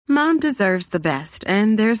Mom deserves the best,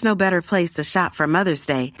 and there's no better place to shop for Mother's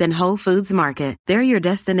Day than Whole Foods Market. They're your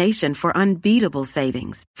destination for unbeatable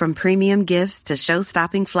savings, from premium gifts to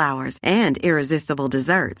show-stopping flowers and irresistible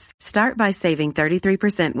desserts. Start by saving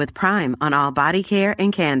 33% with Prime on all body care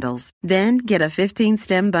and candles. Then get a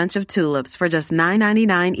 15-stem bunch of tulips for just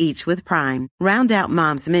 $9.99 each with Prime. Round out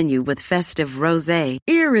Mom's menu with festive rosé,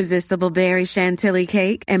 irresistible berry chantilly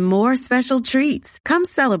cake, and more special treats. Come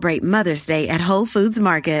celebrate Mother's Day at Whole Foods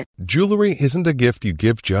Market. Jewelry isn't a gift you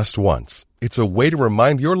give just once. It's a way to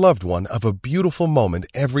remind your loved one of a beautiful moment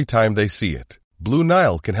every time they see it. Blue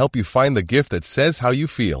Nile can help you find the gift that says how you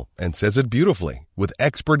feel and says it beautifully, with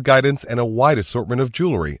expert guidance and a wide assortment of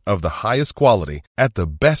jewelry of the highest quality at the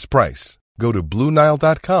best price. Go to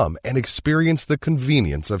BlueNile.com and experience the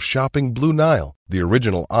convenience of shopping Blue Nile, the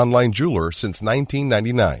original online jeweler since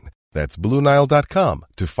 1999. That's BlueNile.com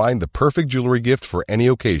to find the perfect jewelry gift for any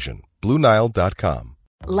occasion. BlueNile.com.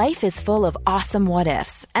 Life is full of awesome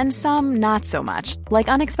what-ifs, and some not so much, like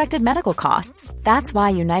unexpected medical costs. That's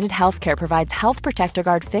why United Healthcare provides Health Protector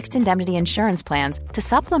Guard fixed indemnity insurance plans to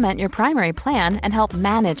supplement your primary plan and help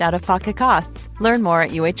manage out-of-pocket costs. Learn more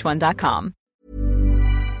at uh1.com.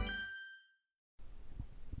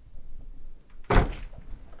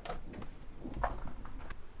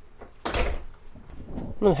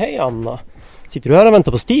 Men hej Anna, sitter du här och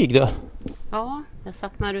väntar på Stig då? Ja, jag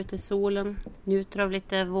satt mig ute i solen, njuter av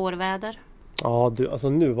lite vårväder. Ja du, alltså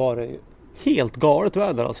nu var det helt galet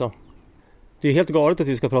väder alltså. Det är helt galet att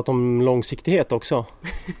vi ska prata om långsiktighet också.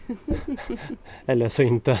 Eller så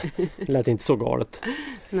inte, det lät inte så galet.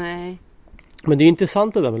 Nej. Men det är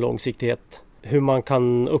intressant det där med långsiktighet. Hur man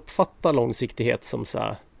kan uppfatta långsiktighet som så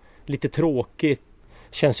här, lite tråkigt.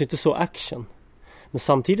 Känns ju inte så action. Men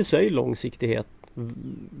samtidigt så är ju långsiktighet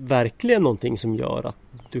verkligen någonting som gör att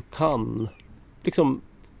du kan liksom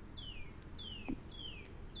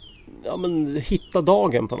hitta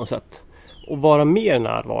dagen på något sätt och vara mer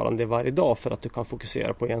närvarande varje dag för att du kan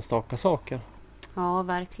fokusera på enstaka saker. Ja,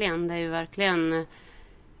 verkligen. Det är ju verkligen,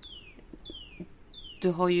 du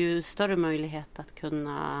har ju större möjlighet att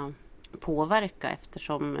kunna påverka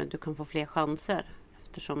eftersom du kan få fler chanser,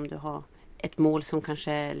 eftersom du har ett mål som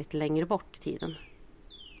kanske är lite längre bort i tiden.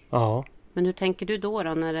 Ja. Men hur tänker du då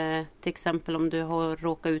när det, till exempel om du har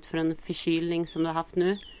råkat ut för en förkylning som du har haft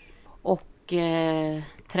nu och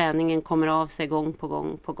träningen kommer av sig gång på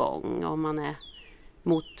gång och man är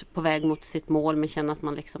på väg mot sitt mål men känner att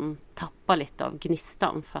man liksom tappar lite av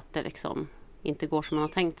gnistan för att det liksom inte går som man har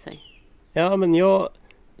tänkt sig? Ja, men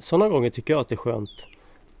sådana gånger tycker jag att det är skönt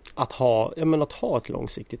att ha ett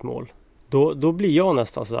långsiktigt mål. Då blir jag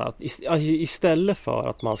nästan så att istället för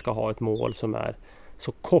att man ska ha ett mål som är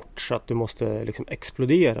så kort så att du måste liksom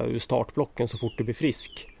explodera ur startblocken så fort du blir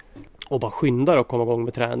frisk och bara skynda dig att komma igång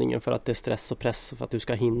med träningen för att det är stress och press för att du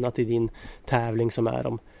ska hinna till din tävling som är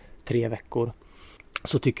om 3 veckor,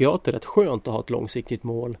 så tycker jag att det är rätt skönt att ha ett långsiktigt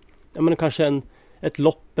mål. Jag menar kanske ett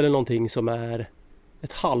lopp eller någonting som är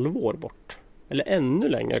ett halvår bort eller ännu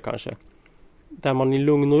längre kanske, där man i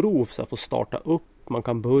lugn och ro så får starta upp, man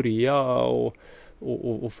kan börja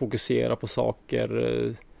och fokusera på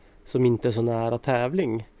saker som inte är så nära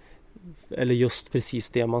tävling eller just precis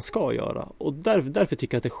det man ska göra. Och därför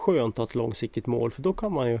tycker jag att det är skönt att ha ett långsiktigt mål, för då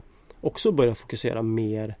kan man ju också börja fokusera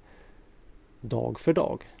mer dag för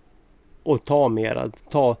dag och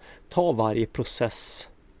ta varje process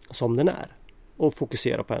som den är och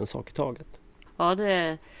fokusera på en sak i taget. Ja,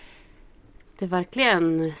 det är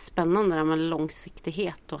verkligen spännande det med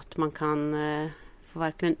långsiktighet och att man kan få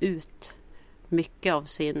verkligen ut mycket av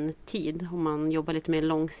sin tid om man jobbar lite mer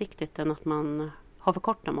långsiktigt än att man har för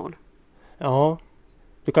korta mål. Ja,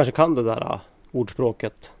 du kanske kan det där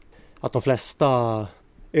ordspråket att de flesta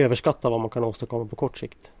överskattar vad man kan åstadkomma på kort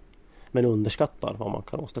sikt men underskattar vad man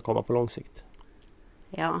kan åstadkomma på lång sikt.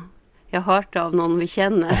 Ja, jag har hört det av någon vi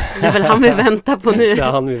känner. Det är väl han vi väntar på nu. Det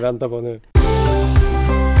är han vi väntar på nu.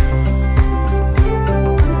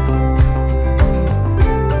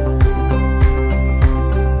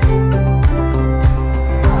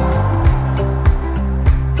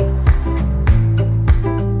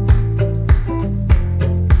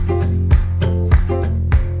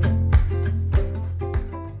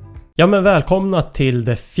 Ja, men välkomna till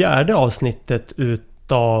det 4:e avsnittet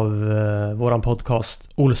utav våran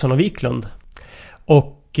podcast Olsson och Wiklund.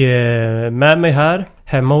 Och med mig här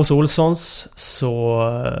hemma hos Olssons så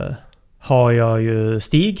har jag ju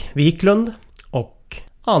Stig Wiklund och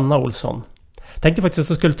Anna Olsson. Jag tänkte faktiskt att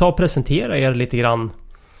jag skulle ta och presentera er lite grann,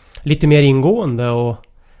 lite mer ingående och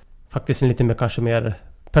faktiskt en lite mer, kanske mer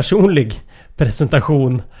personlig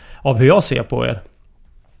presentation av hur jag ser på er.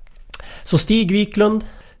 Så Stig Wiklund,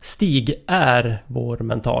 Stig är vår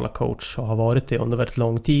mentala coach och har varit det under väldigt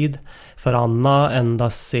lång tid. För Anna ända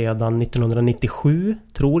sedan 1997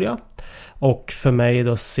 tror jag. Och för mig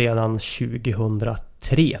då sedan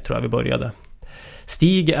 2003 tror jag vi började.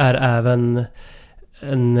 Stig är även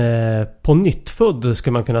en på nyttfödd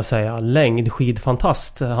skulle man kunna säga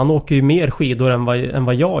längdskidfantast. Han åker ju mer skidor än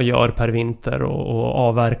vad jag gör per vinter och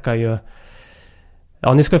avverkar ju.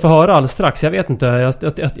 Ja, ni ska få höra alldeles strax. Jag vet inte.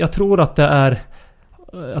 Jag tror att det är.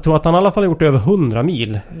 Jag tror att han i alla fall har gjort över 100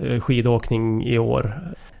 mil skidåkning i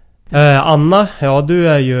år. Anna, ja du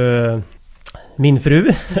är ju min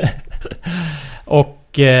fru.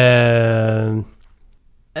 Och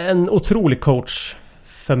en otrolig coach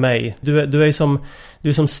för mig. Du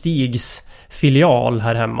är som Stigs filial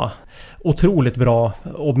här hemma. Otroligt bra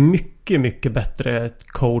och mycket, mycket bättre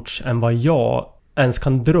coach än vad jag ens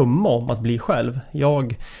kan drömma om att bli själv.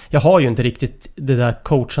 Jag har ju inte riktigt det där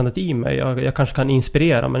coachandet i mig. Jag kanske kan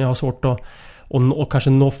inspirera, men jag har svårt att kanske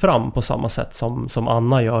nå fram på samma sätt som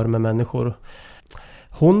Anna gör med människor.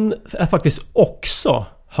 Hon är faktiskt också,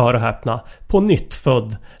 hör och häpna, på nytt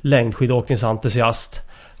född längdskidåkningsentusiast.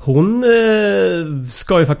 Hon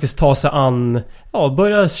ska ju faktiskt ta sig an,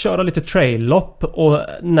 börja köra lite traillopp, och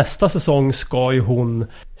nästa säsong ska ju hon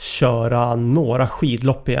köra några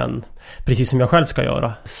skidlopp igen. Precis som jag själv ska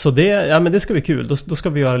göra. Så det ska bli kul. Då ska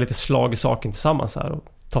vi göra lite slag i saken tillsammans här och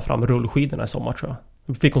ta fram rullskidorna i sommar tror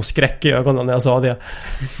jag. Fick hon skräck i ögonen när jag sa det.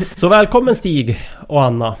 Så välkommen Stig och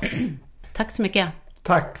Anna. Tack så mycket.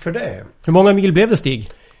 Tack för det. Hur många mil blev det,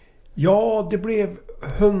 Stig? Ja, det blev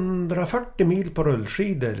 140 mil på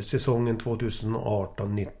rullskidor säsongen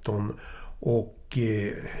 2018-19 och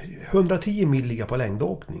 110 mil ligga på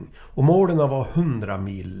längdåkning. Och målen var 100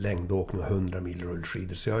 mil längdåkning och 100 mil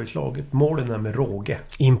rullskidor. Så jag har ju slagit målen med råge.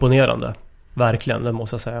 Imponerande. Verkligen, det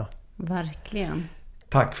måste jag säga. Verkligen.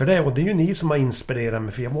 Tack för det. Och det är ju ni som har inspirerat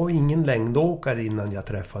mig. För jag var ingen längdåkare innan jag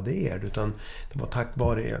träffade er. Utan det var tack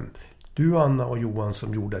vare du, Anna och Johan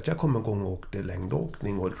som gjorde att jag kom igång och åkte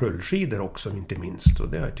längdåkning och rullskidor också inte minst. Och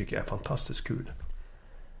det tycker jag är fantastiskt kul.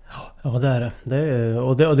 Ja, det är det.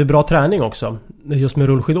 Och det är bra träning också. Just med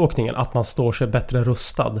rullskidåkningen. Att man står sig bättre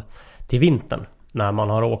rustad till vintern. När man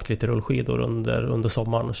har åkt lite rullskidor under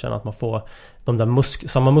sommaren. Och känner att man får de där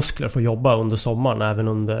samma muskler för att jobba under sommaren.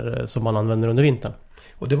 Även som man använder under vintern.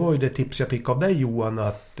 Och det var ju det tips jag fick av dig Johan,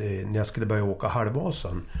 att när jag skulle börja åka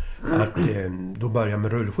Halvvasan, att då börja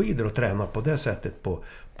med rullskidor och träna på det sättet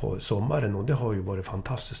på sommaren. Och det har ju varit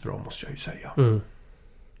fantastiskt bra, måste jag ju säga. Mm.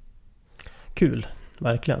 Kul,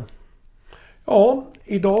 verkligen. Ja,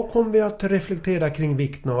 idag kommer vi att reflektera kring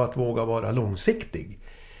vikten av att våga vara långsiktig.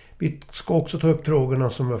 Vi ska också ta upp frågorna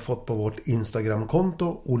som vi har fått på vårt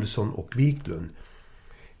Instagramkonto, Olsson och Wiklund.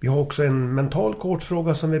 Vi har också en mental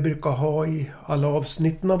coachfråga som vi brukar ha i alla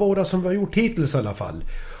avsnitten av våra som vi har gjort hittills i alla fall.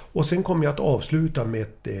 Och sen kommer jag att avsluta med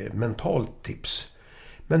ett mentalt tips.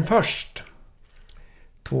 Men först,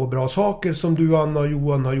 2 bra saker som du, Anna och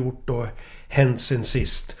Johan har gjort och hänt sen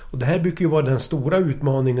sist. Och det här brukar ju vara den stora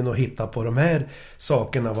utmaningen att hitta på de här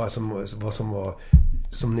sakerna, vad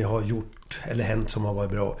som ni har gjort eller hänt som har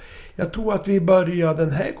varit bra. Jag tror att vi börjar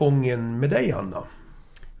den här gången med dig, Anna.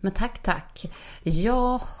 Men tack.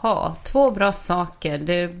 Jaha, 2 bra saker.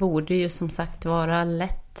 Det borde ju som sagt vara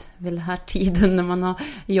lätt vid den här tiden när man har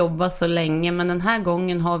jobbat så länge. Men den här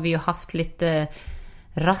gången har vi ju haft lite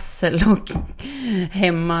rassel och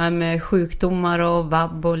hemma med sjukdomar och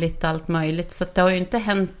vabb och lite allt möjligt. Så att det har ju inte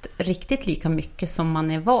hänt riktigt lika mycket som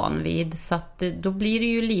man är van vid. Så att då blir det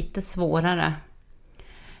ju lite svårare.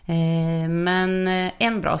 Men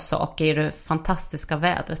en bra sak är det fantastiska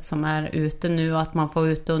vädret som är ute nu, och att man får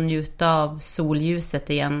ut och njuta av solljuset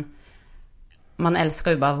igen. Man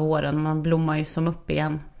älskar ju bara våren, man blommar ju som upp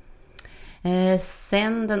igen.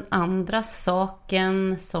 Sen den andra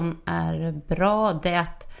saken som är bra, det är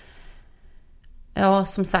att, ja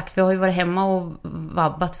som sagt, vi har ju varit hemma och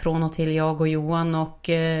vabbat från och till, jag och Johan, och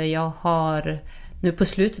jag har nu på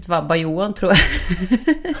slutet vabba Johan tror jag.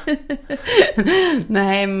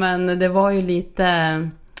 Nej, men det var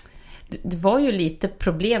ju lite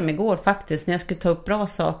problem igår faktiskt när jag skulle ta upp bra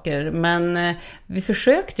saker. Men vi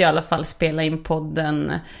försökte i alla fall spela in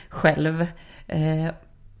podden själv.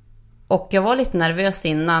 Och jag var lite nervös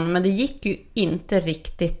innan, men det gick ju inte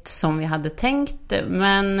riktigt som vi hade tänkt.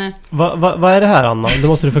 Men vad är det här, Anna? Det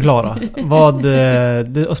måste du förklara.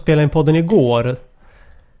 Att spela in podden igår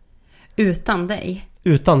utan dig.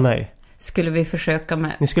 Utan mig. Skulle vi försöka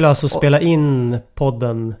med. Ni skulle alltså spela in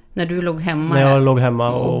podden när du låg hemma. När jag låg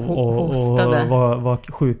hemma och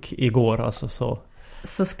var sjuk igår alltså,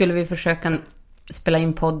 så skulle vi försöka spela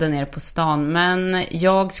in podden nere på stan, men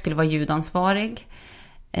jag skulle vara ljudansvarig.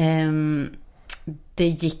 det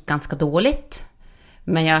gick ganska dåligt.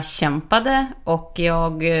 Men jag kämpade och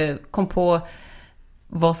jag kom på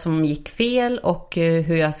vad som gick fel och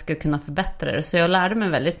hur jag skulle kunna förbättra det. Så jag lärde mig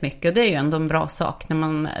väldigt mycket och det är ju ändå en bra sak när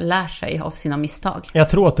man lär sig av sina misstag. Jag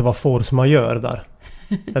tror att det var force majeure där.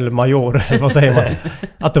 Eller major, eller vad säger man?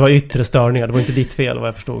 Att det var yttre störningar, det var inte ditt fel vad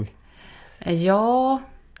jag förstod. Ja...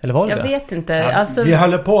 Eller var det jag det? vet inte. Ja, alltså... Vi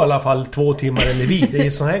håller på i alla fall 2 timmar eller vi. Det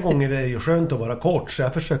är så här gånger det är ju skönt att vara kort. Så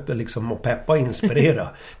jag försökte liksom att peppa och inspirera.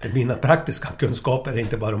 För mina praktiska kunskaper är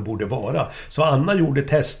inte vad de borde vara. Så Anna gjorde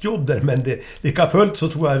testjobb där. Men lika fullt så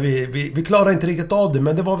tror jag vi klarar inte riktigt av det.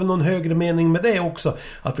 Men det var väl någon högre mening med det också.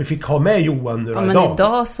 Att vi fick ha med Johan nu men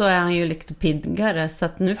idag så är han ju lite piggare. Så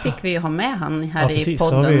att nu fick vi ju ha med han här precis, i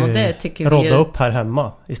podden. Och det tycker vi rodda upp här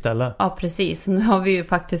hemma istället. Ja, precis. Nu har vi ju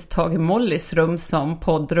faktiskt tagit Mollys rum som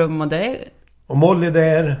poddrum. Och det är... Och Molly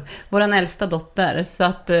där. Våran äldsta dotter. Så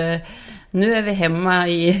att nu är vi hemma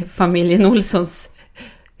i familjen Olssons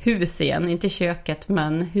hus igen. Inte köket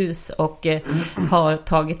men hus. Och har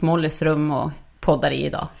tagit Mollys rum och poddar i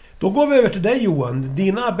idag. Då går vi över till dig Johan.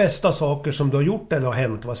 Dina bästa saker som du har gjort eller har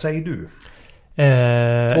hänt. Vad säger du?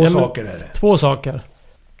 2 saker är det. 2 saker.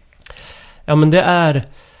 Ja men det är...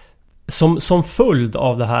 Som följd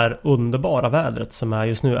av det här underbara vädret som är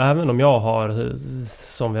just nu. Även om jag har,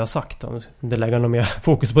 som vi har sagt, det lägger nog mer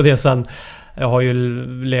fokus på det sen. Jag har ju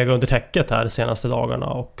legat under täcket här de senaste dagarna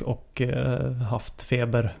och haft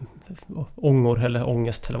feber, ångor eller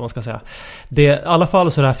ångest eller vad man ska säga. I alla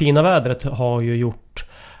fall så det här fina vädret har ju gjort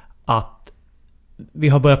att vi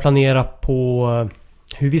har börjat planera på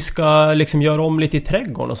hur vi ska liksom göra om lite i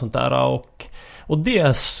trädgården och sånt där. Och det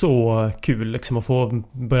är så kul liksom att få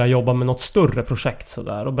börja jobba med något större projekt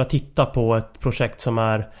sådär. Och börja titta på ett projekt som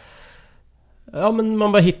är... Ja men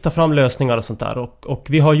man börjar hitta fram lösningar och sånt där. Och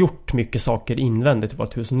vi har gjort mycket saker invändigt i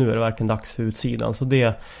vårt hus. Och nu är det verkligen dags för utsidan. Så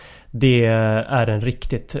det är en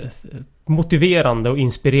riktigt motiverande och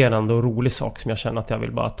inspirerande och rolig sak som jag känner att jag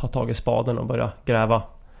vill bara ta tag i spaden och börja gräva.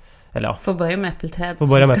 Eller ja. Får börja med äppelträdet. Får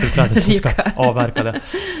börja med äppelträdet som ska avverka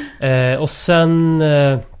det. Och sen...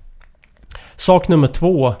 Sak nummer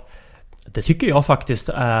 2, det tycker jag faktiskt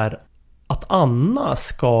är att Anna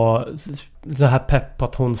ska, det här pepp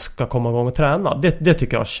att hon ska komma igång och träna. Det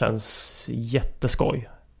tycker jag känns jätteskoj.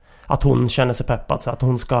 Att hon känner sig peppad så att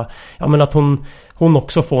hon ska, ja men att hon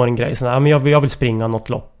också får en grej sådär, men jag vill springa något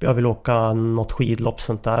lopp, jag vill åka något skidlopp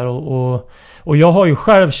sånt där och jag har ju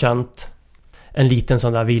själv känt en liten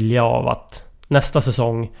sån där vilja av att nästa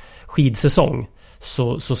säsong, skidsäsong,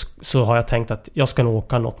 så har jag tänkt att jag ska nog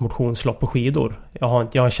åka något motionslopp på skidor.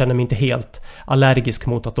 Jag känner mig inte helt allergisk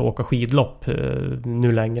mot att åka skidlopp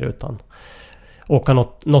nu längre, utan åka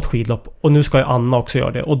något skidlopp. Och nu ska ju Anna också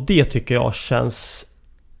göra det. Och det tycker jag känns...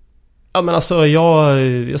 Ja men alltså jag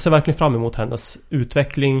ser verkligen fram emot hennes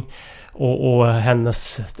utveckling och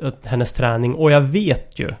hennes träning. Och jag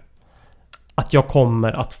vet ju att jag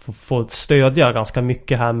kommer att få stödja ganska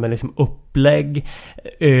mycket här med liksom upplägg,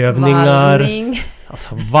 övningar. Vallning.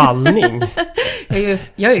 Alltså vallning.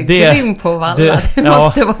 jag är ju grym på valla. Det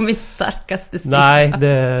måste vara min starkaste sida.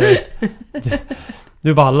 Nej,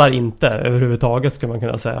 du vallar inte överhuvudtaget skulle man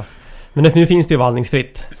kunna säga. Men nu finns det ju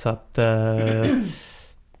vallningsfritt. Så att...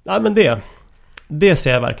 nej men det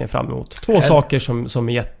ser jag verkligen fram emot. 2 saker som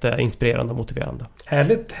är jätteinspirerande och motiverande.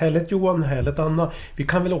 Härligt Johan, härligt Anna. Vi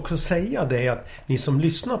kan väl också säga det att ni som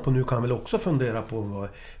lyssnar på nu kan väl också fundera på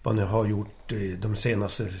vad ni har gjort de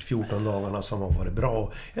senaste 14 dagarna som har varit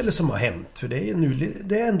bra eller som har hänt. För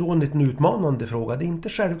det är ändå en liten utmanande fråga. Det är inte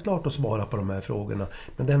självklart att svara på de här frågorna,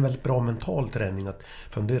 men det är en väldigt bra mental träning att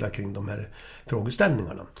fundera kring de här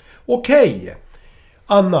frågeställningarna. Okej!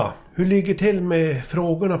 Anna, hur ligger till med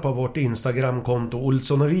frågorna på vårt Instagramkonto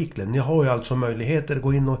Olsson och Wiklund? Ni har ju alltså möjligheter att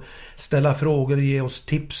gå in och ställa frågor och ge oss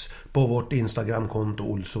tips på vårt Instagramkonto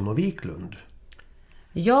Olsson och Wiklund.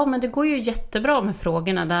 Ja, men det går ju jättebra med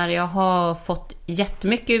frågorna där. Jag har fått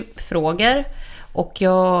jättemycket frågor och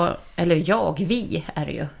vi är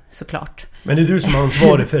det ju såklart. Men det är du som är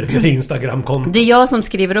ansvarig för Instagramkonto. Det är jag som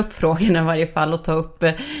skriver upp frågorna i varje fall och tar upp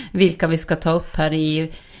vilka vi ska ta upp här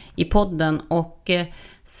i podden. Och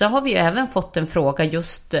så har vi ju även fått en fråga,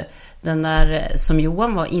 just den där som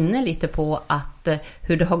Johan var inne lite på, att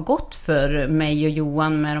hur det har gått för mig och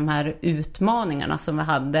Johan med de här utmaningarna som vi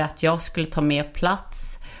hade, att jag skulle ta mer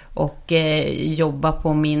plats och jobba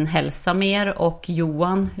på min hälsa mer, och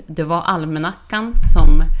Johan, det var almanackan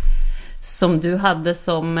som du hade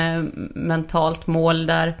som mentalt mål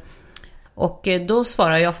där. Och då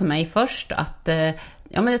svarar jag för mig först att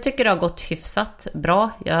men jag tycker det har gått hyfsat bra.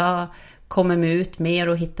 Jag kommer med ut mer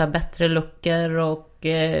och hittar bättre luckor, och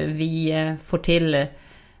vi får till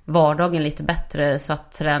vardagen lite bättre så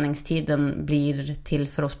att träningstiden blir till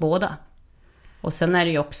för oss båda. Och sen är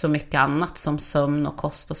det ju också mycket annat som sömn och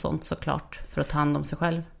kost och sånt såklart för att ta hand om sig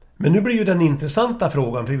själv. Men nu blir ju den intressanta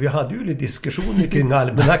frågan, för vi hade ju lite diskussioner kring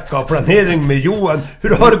almanacka och planering med Johan. Hur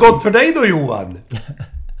har det gått för dig då, Johan?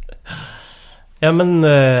 Ja, men...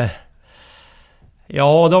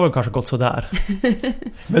 Ja, det har väl kanske gått så där.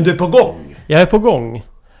 Men du är på gång? Jag är på gång.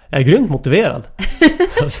 Jag är grymt motiverad.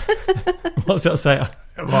 Måste jag säga.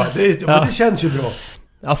 Ja, det känns ju bra.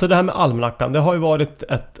 Alltså det här med almanackan, det har ju varit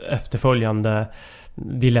ett efterföljande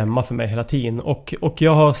dilemma för mig hela tiden. Och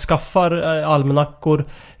jag skaffar almanackor,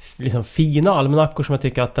 liksom fina almanackor som jag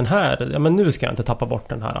tycker att den här, ja men nu ska jag inte tappa bort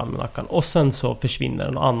den här almanackan. Och sen så försvinner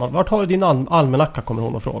den annan. Vart har du din almanacka, kommer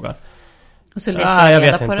hon och frågar. Och så letar jag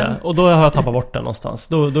vet på inte. den. Och då har jag tappat bort den någonstans.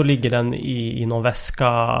 Då ligger den i någon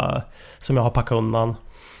väska som jag har packat undan.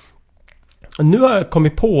 Nu har jag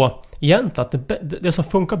kommit på egentligen att det som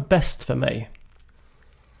funkar bäst för mig,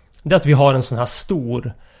 det är att vi har en sån här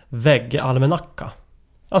stor väggalmanacka.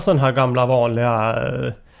 Alltså den här gamla vanliga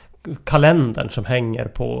kalendern som hänger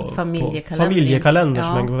på familjekalendern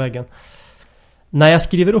som hänger på väggen. När jag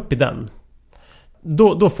skriver upp i den,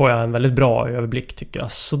 då får jag en väldigt bra överblick tycker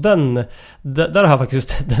jag. Så där har jag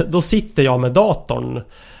faktiskt, då sitter jag med datorn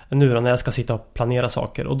nu när jag ska sitta och planera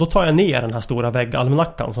saker. Och då tar jag ner den här stora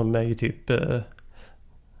väggalmanackan som är ju typ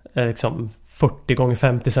är liksom 40 x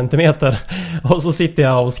 50 centimeter. Och så sitter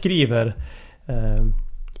jag och skriver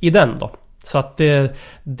i den då. Så att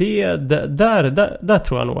där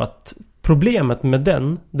tror jag nog att problemet med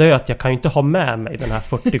den, det är att jag kan ju inte ha med mig den här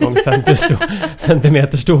 40 x 50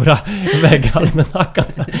 centimeter stora väggalmanackan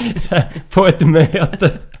på ett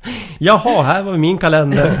möte. Jaha, här var min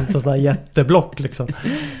kalender, en sån här jätteblock liksom.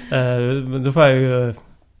 Då får jag ju...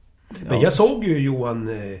 Men jag såg ju Johan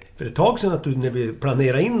för ett tag sedan att du, när vi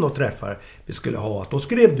planerade in och träffar vi skulle ha, att då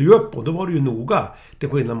skrev du upp och då var du ju noga till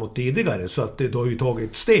skillnad mot tidigare, så att du har ju tagit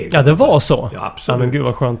ett steg. Ja, det var så. Ja, absolut. Ja, men gud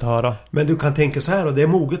vad skönt att höra. Men du kan tänka så här, och det är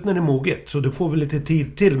moget när det är moget, så du får väl lite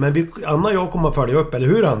tid till. Men Anna och jag kommer att följa upp, eller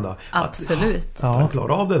hur Anna? Absolut. Att man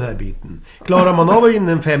klarar av den här biten. Klarar man av in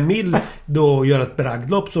en 5 mil då och göra ett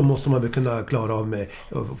bragdlopp, så måste man väl kunna klara av med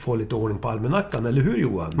att få lite ordning på almanackan, eller hur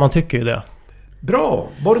Johan? Man tycker ju det. Bra,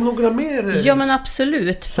 var det några mer? Ja, men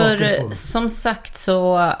absolut, för som sagt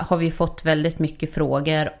så har vi fått väldigt mycket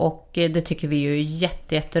frågor och det tycker vi ju är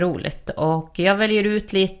jätteroligt. Och jag väljer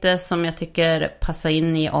ut lite som jag tycker passar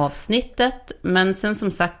in i avsnittet. Men sen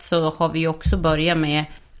som sagt så har vi också börjat med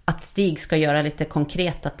att Stig ska göra lite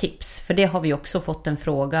konkreta tips. För det har vi också fått en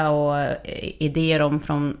fråga och idéer om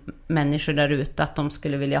från människor där ute, att de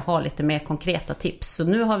skulle vilja ha lite mer konkreta tips. Så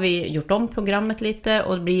nu har vi gjort om programmet lite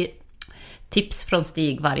och det blir tips från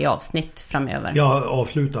Stig varje avsnitt framöver. Jag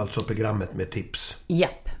avslutar alltså programmet med tips.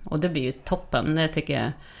 Japp, och det blir ju toppen. Det tycker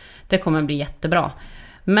jag, det kommer bli jättebra.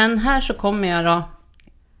 Men här så kommer jag då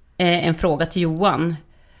en fråga till Johan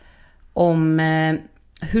om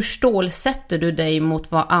hur stålsätter du dig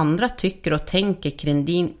mot vad andra tycker och tänker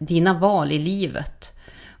kring dina val i livet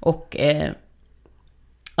och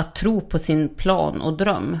att tro på sin plan och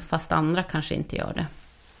dröm fast andra kanske inte gör det.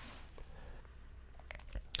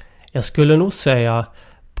 Jag skulle nog säga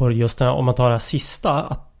på just den här, om man tar det här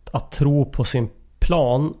sista, att tro på sin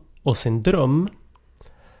plan och sin dröm,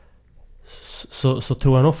 så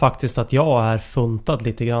tror jag nog faktiskt att jag är funtad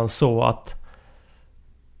lite grann så att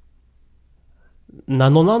när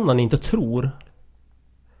någon annan inte tror,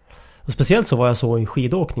 och speciellt så var jag så i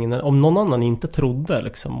skidåkningen, om någon annan inte trodde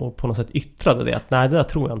liksom, och på något sätt yttrade det att nej, det där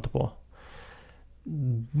tror jag inte på,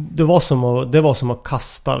 det var som att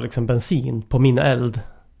kasta liksom bensin på min eld.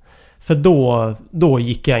 För då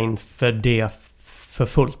gick jag in för det för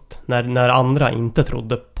fullt. När andra inte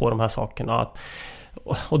trodde på de här sakerna.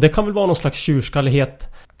 Och det kan väl vara någon slags tjurskallighet.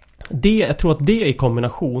 Jag tror att det i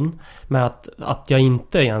kombination med att jag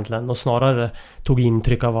inte egentligen, och snarare tog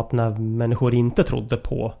intryck av att när människor inte trodde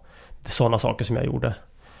på sådana saker som jag gjorde,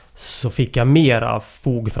 så fick jag mera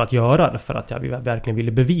fog för att göra det. För att jag verkligen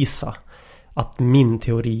ville bevisa att min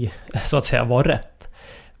teori så att säga var rätt.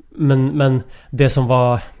 Men det som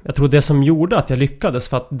var, jag tror det som gjorde att jag lyckades,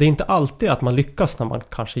 för att det är inte alltid att man lyckas när man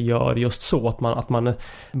kanske gör just så, att man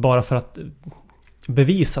bara för att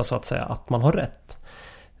bevisa så att säga att man har rätt.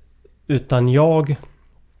 Utan jag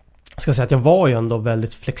ska säga att jag var ju ändå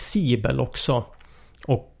väldigt flexibel också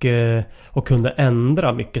och kunde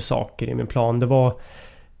ändra mycket saker i min plan.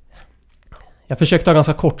 Jag försökte ha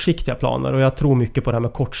ganska kortsiktiga planer, och jag tror mycket på det här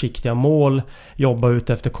med kortsiktiga mål. Jobba ut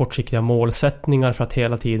efter kortsiktiga målsättningar för att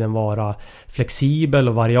hela tiden vara flexibel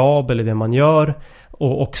och variabel i det man gör.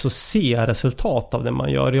 Och också se resultat av det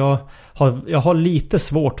man gör. Jag har lite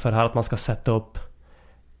svårt för det här att man ska sätta upp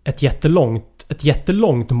ett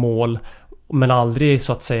jättelångt mål, men aldrig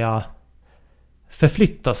så att säga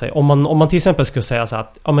förflytta sig. Om man till exempel skulle säga så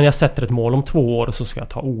att ja, men jag sätter ett mål om 2 år och så ska jag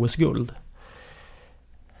ta OS-guld.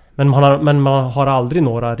 Men man har aldrig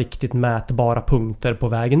några riktigt mätbara punkter på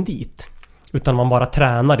vägen dit. Utan man bara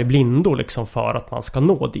tränar i blindo liksom för att man ska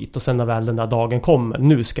nå dit. Och sen när väl den där dagen kommer,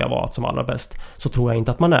 nu ska jag vara som allra bäst, så tror jag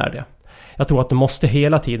inte att man är det. Jag tror att du måste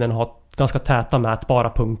hela tiden ha ganska täta mätbara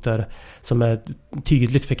punkter som är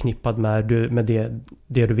tydligt förknippad med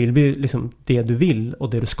det du vill bli, liksom det du vill och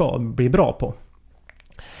det du ska bli bra på.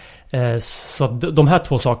 Så de här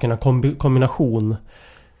 2 sakerna kombination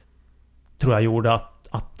tror jag gjorde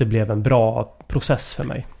att det blev en bra process för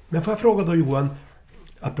mig. Men får jag fråga då, Johan,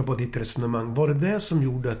 apropå ditt resonemang, var det som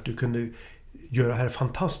gjorde att du kunde göra det här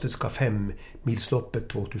fantastiska 5-milsloppet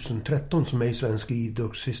 2013 som är i svensk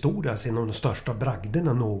idrottshistoria, en av de största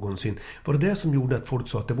bragderna någonsin? Var det som gjorde att folk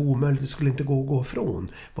sa att det var omöjligt, det skulle inte gå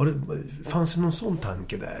ifrån? Fanns det någon sån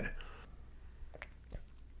tanke där?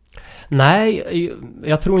 Nej,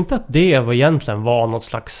 jag tror inte att det egentligen var något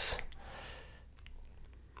slags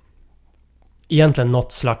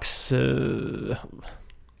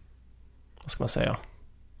vad ska man säga?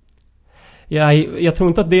 Jag tror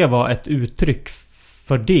inte att det var ett uttryck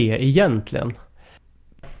för det egentligen.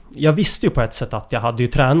 Jag visste ju på ett sätt att jag hade ju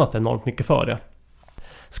tränat enormt mycket för det.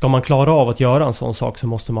 Ska man klara av att göra en sån sak så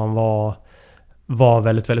måste man vara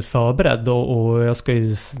väldigt, väldigt förberedd. Och jag ska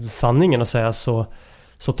ju sanningen att säga så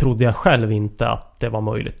trodde jag själv inte att det var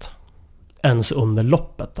möjligt. Ens under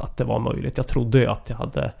loppet att det var möjligt. Jag trodde ju att jag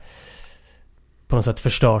hade på något sätt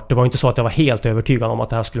förstört. Det var inte så att jag var helt övertygad om att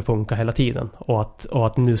det här skulle funka hela tiden. Och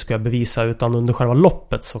att nu ska jag bevisa, utan under själva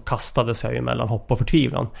loppet så kastades jag ju mellan hopp och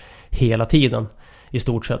förtvivlan. Hela tiden i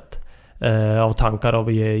stort sett. Av tankar av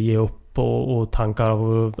att ge upp och tankar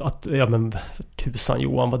av att ja men tusan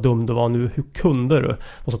Johan, vad dum du var nu. Hur kunde du?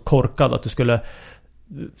 Och så korkad att du skulle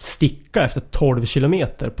sticka efter 12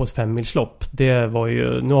 kilometer på ett 5-milslopp. Det var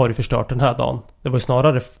ju, nu har du förstört den här dagen. Det var ju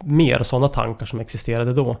snarare mer sådana tankar som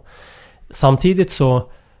existerade då. Samtidigt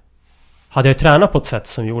så hade jag tränat på ett sätt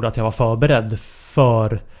som gjorde att jag var förberedd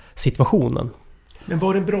för situationen. Men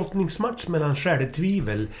var det en brottningsmatch mellan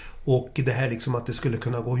självtvivel och det här liksom att det skulle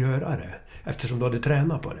kunna gå att göra det? Eftersom du hade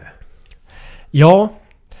tränat på det. Ja,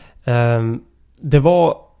 det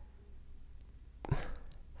var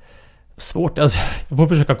svårt. Alltså, jag får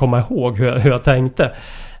försöka komma ihåg hur jag tänkte.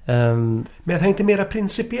 Men jag tänkte mera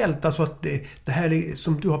principiellt, alltså att det här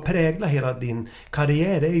som du har präglat hela din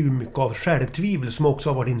karriär är ju mycket av självtvivel som också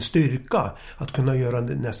har varit din styrka. Att kunna göra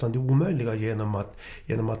nästan det omöjliga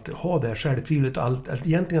genom att ha det här självtvivlet,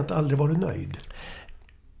 egentligen att aldrig vara nöjd.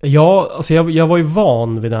 Ja, alltså jag var ju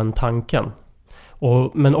van vid den tanken.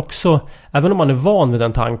 Men också, även om man är van vid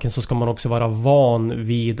den tanken så ska man också vara van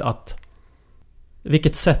vid att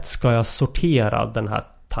vilket sätt ska jag sortera den här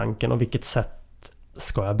tanken och vilket sätt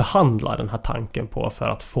ska jag behandla den här tanken på för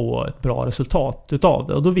att få ett bra resultat utav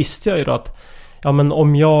det. Och då visste jag ju då att ja, men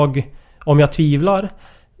om jag tvivlar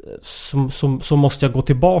så måste jag gå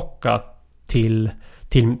tillbaka till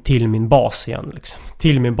min bas igen liksom,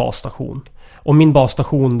 till min basstation. Och min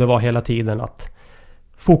basstation, det var hela tiden att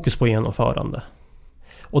fokus på genomförande.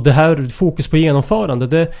 Och det här fokus på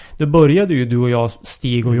genomförande, det började ju du och jag,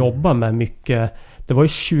 Stig, och jobba med mycket. Det var ju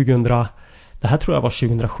det här tror jag var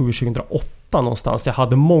 2007-2008 någonstans. Jag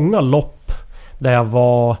hade många lopp där jag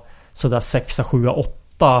var sådär 6, 7,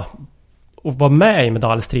 8 och var med i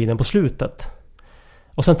medaljstriden på slutet.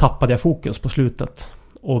 Och sen tappade jag fokus på slutet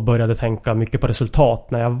och började tänka mycket på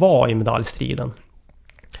resultat när jag var i medaljstriden.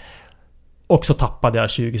 Och så tappade jag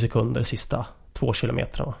 20 sekunder sista 2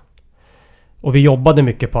 kilometrarna. Och vi jobbade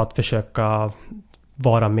mycket på att försöka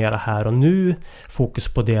vara mera här och nu.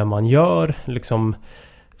 Fokus på det man gör. Liksom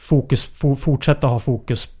fortsätta ha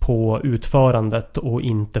fokus på utförandet och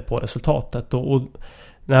inte på resultatet. Och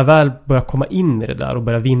när jag väl började komma in i det där och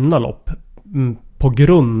började vinna lopp på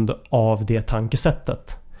grund av det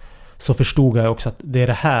tankesättet, så förstod jag också att det är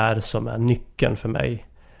det här som är nyckeln för mig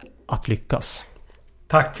att lyckas.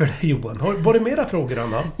 Tack för det, Johan. Var det mera frågor,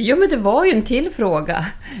 Anna? Ja, men det var ju en till fråga.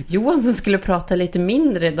 Johan som skulle prata lite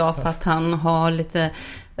mindre idag för att han har lite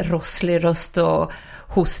rosslig röst och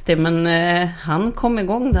hostig, men han kom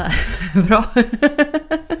igång där. Bra.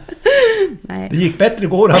 Nej. Det gick bättre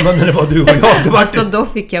igår, Anna, när det var du och jag. Alltså, då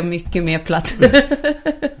fick jag mycket mer plats.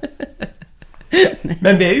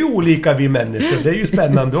 Men vi är ju olika, vi människor. Det är ju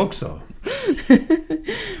spännande också.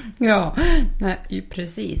 Ja, nej,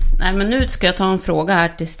 precis. Nej, men nu ska jag ta en fråga här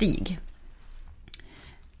till Stig.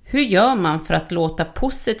 Hur gör man för att låta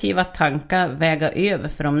positiva tankar väga över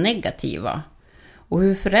för de negativa? Och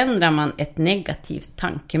hur förändrar man ett negativt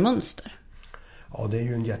tankemönster? Ja, det är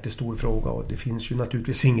ju en jättestor fråga och det finns ju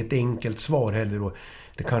naturligtvis inget enkelt svar heller. Och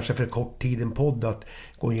det kanske är för kort tid en podd att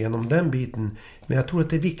gå igenom den biten. Men jag tror att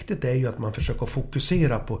det viktigt är ju att man försöker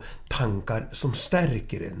fokusera på tankar som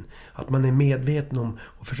stärker en. Att man är medveten om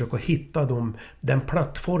och försöker hitta den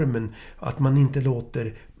plattformen. Att man inte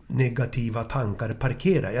låter negativa tankar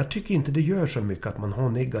parkera. Jag tycker inte det gör så mycket att man har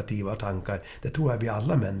negativa tankar. Det tror jag vi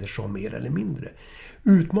alla människor mer eller mindre.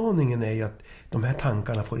 Utmaningen är ju att de här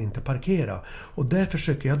tankarna får inte parkera. Och där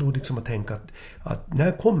försöker jag då liksom att tänka att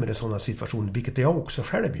när kommer det sådana situationer, vilket jag också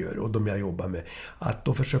själv gör och de jag jobbar med, att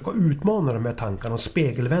då försöka utmana de här tankarna och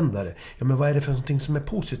spegelvända det. Ja, men vad är det för någonting som är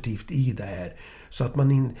positivt i det här? Så att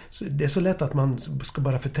det är så lätt att man ska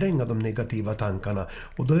bara förtränga de negativa tankarna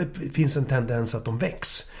och då finns en tendens att de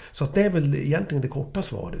väcks. Så att det är väl egentligen det korta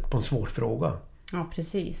svaret på en svår fråga. Ja,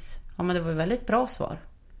 precis. Ja, men det var ju väldigt bra svar,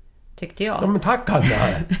 tyckte jag. Ja, men tack Anna.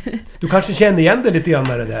 Du kanske känner igen det lite grann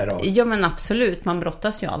med det där då? Ja, men absolut. Man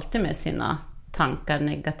brottas ju alltid med sina tankar,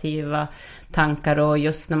 negativa tankar, och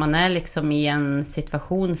just när man är liksom i en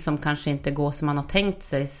situation som kanske inte går som man har tänkt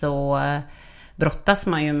sig, så brottas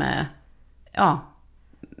man ju med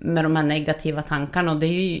de här negativa tankarna, och det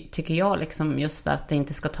är ju, tycker jag, liksom just att det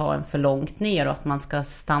inte ska ta en för långt ner och att man ska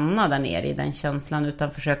stanna där nere i den känslan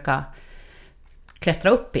utan försöka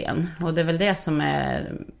klättra upp igen. Och det är väl det som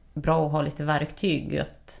är bra att ha lite verktyg,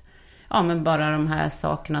 att men bara de här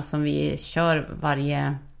sakerna som vi kör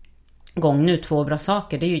varje gång nu, 2 bra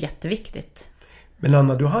saker, det är ju jätteviktigt. Men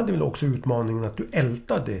Anna, du hade väl också utmaningen att du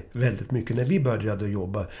ältade väldigt mycket. När vi började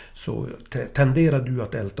jobba så tenderade du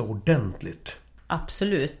att älta ordentligt.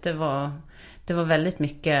 Absolut, det var väldigt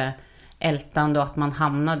mycket ältande och att man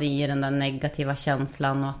hamnade i den där negativa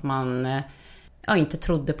känslan och att man inte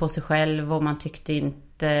trodde på sig själv och man tyckte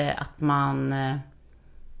inte att man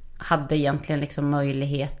hade egentligen liksom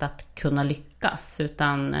möjlighet att kunna lyckas,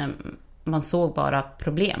 utan man såg bara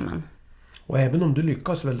problemen. Och även om du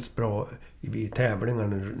lyckas väldigt bra i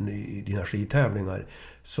tävlingar, i dina skidtävlingar,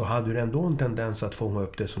 så hade du ändå en tendens att fånga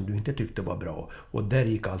upp det som du inte tyckte var bra. Och där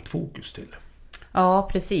gick allt fokus till. Ja,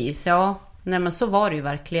 precis. Ja, nej, men så var det ju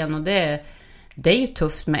verkligen. Och det är ju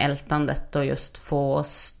tufft med ältandet och just få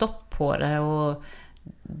stopp på det. Och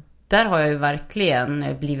där har jag ju verkligen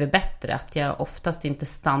blivit bättre. Att jag oftast inte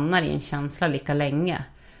stannar i en känsla lika länge.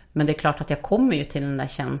 Men det är klart att jag kommer ju till den där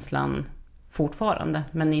känslan fortfarande,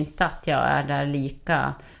 men inte att jag är där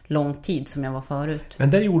lika lång tid som jag var förut.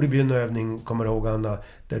 Men där gjorde vi en övning, kommer jag ihåg Anna,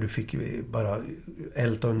 där du fick bara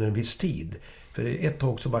älta under en viss tid. För ett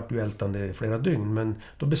tag så var du ältande flera dygn, men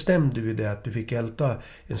då bestämde vi det att du fick älta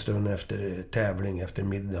en stund efter tävling, efter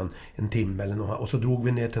middagen, en timme eller något, och så drog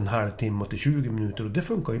vi ner till en halvtimme och till 20 minuter, och det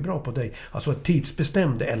funkar ju bra på dig. Alltså ett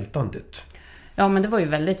tidsbestämde ältandet. Ja, men det var ju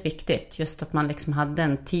väldigt viktigt, just att man liksom hade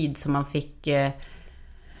en tid som man fick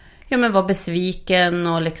var besviken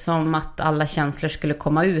och liksom att alla känslor skulle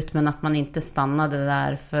komma ut, men att man inte stannade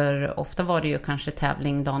där, för ofta var det ju kanske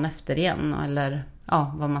tävling dagen efter igen eller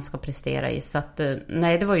vad man ska prestera i. Så att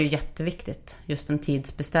nej, det var ju jätteviktigt, just en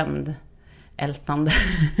tidsbestämd ältande.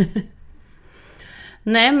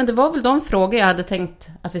 Nej, men det var väl de frågor jag hade tänkt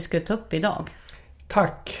att vi skulle ta upp idag.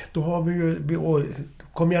 Tack, då har vi ju...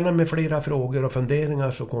 Kom gärna med flera frågor och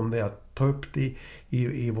funderingar, så kommer vi att ta upp det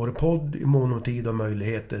i vår podd i mån om tid och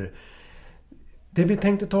möjligheter. Det vi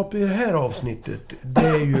tänkte ta upp i det här avsnittet,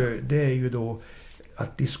 det är ju då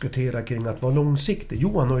att diskutera kring att vara långsiktig.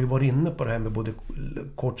 Johan har ju varit inne på det här med både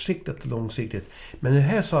kortsiktigt och långsiktigt. Men i det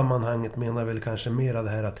här sammanhanget menar väl kanske mer det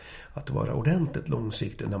här att vara ordentligt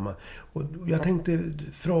långsiktig. Och jag tänkte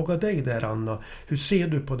fråga dig där, Anna, hur ser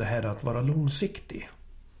du på det här att vara långsiktig?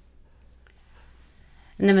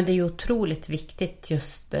 Nej, men det är ju otroligt viktigt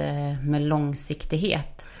just med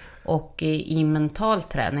långsiktighet. Och i mental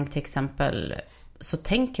träning till exempel så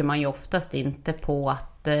tänker man ju oftast inte på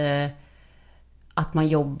att man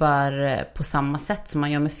jobbar på samma sätt som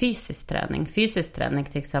man gör med fysisk träning. Fysisk träning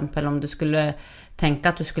till exempel, om du skulle tänka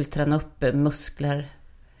att du skulle träna upp muskler,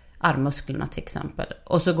 armmusklerna till exempel,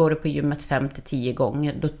 och så går du på gymmet 5-10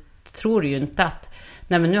 gånger, då tror du ju inte att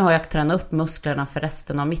men nu har jag tränat upp musklerna för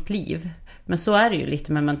resten av mitt liv. Men så är det ju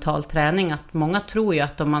lite med mental träning, att många tror ju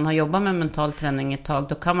att om man har jobbat med mental träning ett tag,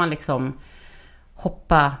 då kan man liksom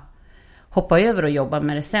hoppa över och jobba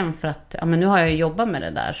med det sen, för att men nu har jag jobbat med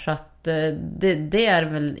det där. Så att det är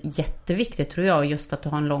väl jätteviktigt, tror jag, just att du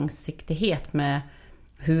har en långsiktighet med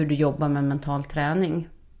hur du jobbar med mental träning.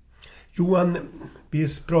 Johan, vi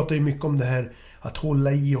pratar ju mycket om det här att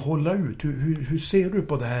hålla i och hålla ut. Hur ser du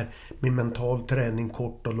på det här med mental träning,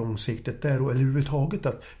 kort och långsiktigt där, eller överhuvudtaget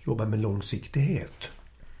att jobba med långsiktighet?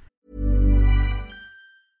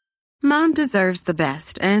 Mom deserves the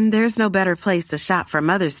best, and there's no better place to shop for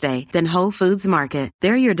Mother's Day than Whole Foods Market.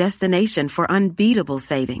 They're your destination for unbeatable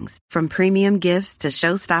savings, from premium gifts to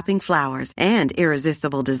show-stopping flowers and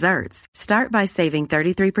irresistible desserts. Start by saving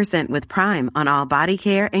 33% with Prime on all body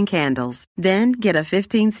care and candles. Then get a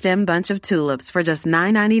 15-stem bunch of tulips for just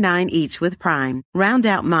 $9.99 each with Prime. Round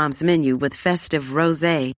out Mom's menu with festive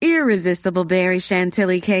rosé, irresistible berry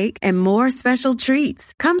chantilly cake, and more special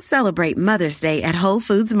treats. Come celebrate Mother's Day at Whole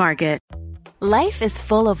Foods Market. Life is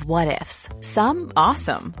full of what-ifs. Some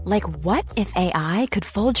awesome, like what if AI could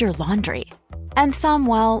fold your laundry? And some,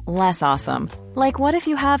 well, less awesome, like what if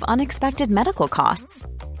you have unexpected medical costs?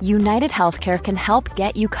 United Healthcare can help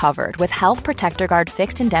get you covered with Health Protector Guard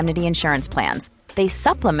fixed indemnity insurance plans. They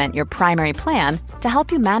supplement your primary plan to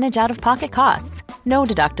help you manage out-of-pocket costs. No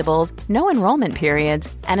deductibles, no enrollment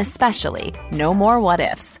periods, and especially no more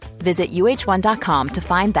what-ifs. Visit uh1.com to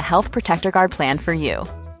find the Health Protector Guard plan for you.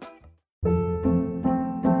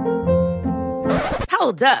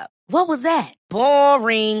 Hold up. What was that?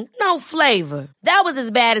 Boring. No flavor. That was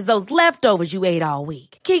as bad as those leftovers you ate all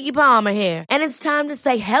week. Keke Palmer here, and it's time to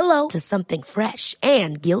say hello to something fresh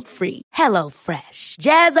and guilt-free. Hello Fresh.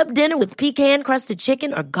 Jazz up dinner with pecan-crusted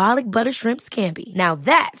chicken or garlic butter shrimp scampi. Now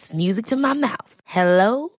that's music to my mouth.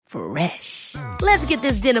 Hello Fresh. Let's get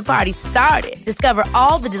this dinner party started. Discover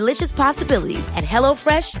all the delicious possibilities at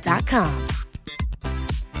hellofresh.com.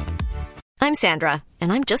 I'm Sandra,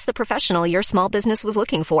 and I'm just the professional your small business was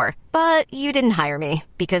looking for. But you didn't hire me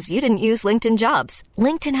because you didn't use LinkedIn Jobs.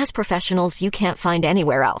 LinkedIn has professionals you can't find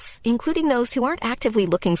anywhere else, including those who aren't actively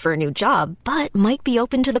looking for a new job, but might be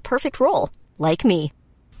open to the perfect role, like me.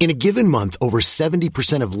 In a given month, over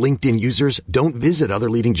 70% of LinkedIn users don't visit other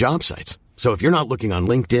leading job sites. So if you're not looking on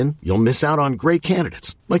LinkedIn, you'll miss out on great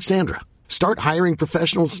candidates, like Sandra. Start hiring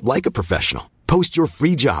professionals like a professional. Post your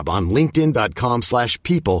free job on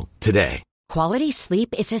linkedin.com/people today. Quality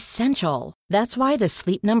sleep is essential. That's why the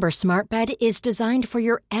Sleep Number Smart Bed is designed for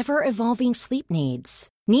your ever-evolving sleep needs.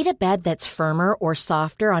 Need a bed that's firmer or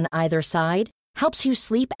softer on either side? Helps you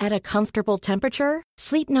sleep at a comfortable temperature?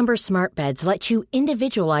 Sleep Number Smart Beds let you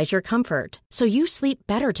individualize your comfort, so you sleep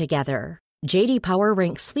better together. J.D. Power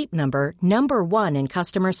ranks Sleep Number #1 in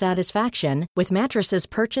customer satisfaction with mattresses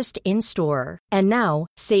purchased in-store. And now,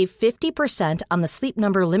 save 50% on the Sleep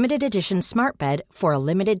Number Limited Edition Smart Bed for a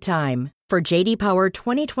limited time. For J.D. Power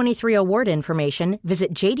 2023 award information,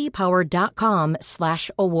 visit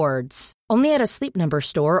jdpower.com/awards. Only at a Sleep Number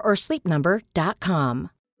store or sleepnumber.com.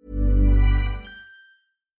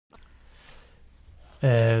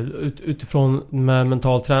 Utifrån med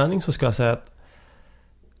mental träning så ska jag säga att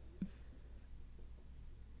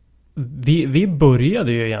vi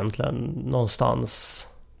började ju egentligen någonstans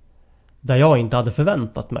där jag inte hade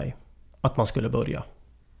förväntat mig att man skulle börja.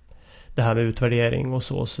 Det här med utvärdering och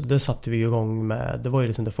så det satte vi igång med. Det var ju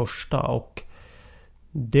liksom det första, och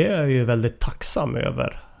det är ju väldigt tacksam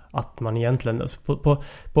över att man egentligen det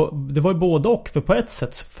var ju både och, för på ett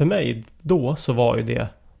sätt för mig då så var ju det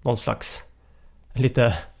någon slags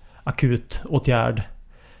lite akut åtgärd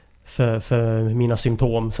för mina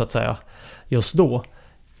symptom så att säga just då.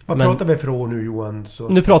 Vad pratar vi från nu, Johan?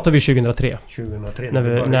 Nu pratar vi 2003. 2003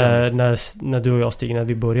 när du och jag, Stig, när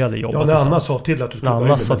vi började jobba. Ja, när Anna sa till att du skulle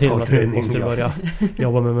börja med mental träning. Måste börja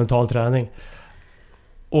jobba med mental träning.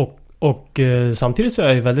 Och samtidigt så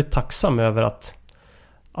är jag väldigt tacksam över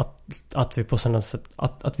att vi på sådant sätt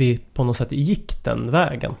att vi på något sätt gick den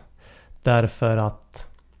vägen. Därför att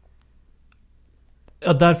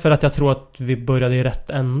jag tror att vi började i rätt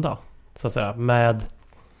ända så att säga, med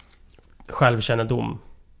självkännedom.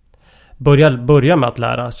 Börja med att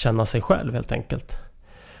lära känna sig själv helt enkelt.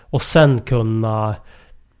 Och sen kunna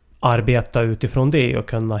arbeta utifrån det och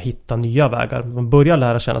kunna hitta nya vägar. Man börjar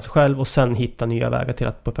lära känna sig själv och sen hitta nya vägar till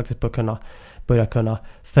att faktiskt börja kunna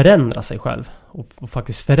förändra sig själv. Och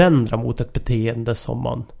faktiskt förändra mot ett beteende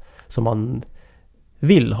som man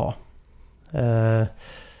vill ha.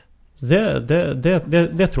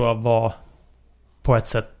 Det tror jag var på ett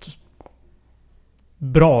sätt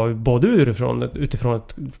bra, både utifrån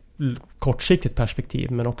ett kortsiktigt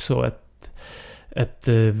perspektiv, men också ett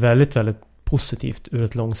väldigt, väldigt positivt ur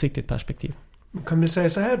ett långsiktigt perspektiv. Kan vi säga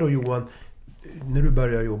så här då, Johan, när du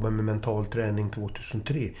började jobba med mental träning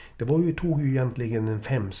 2003, tog ju egentligen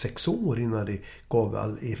 5-6 år innan det gav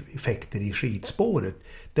all effekter i skidspåret.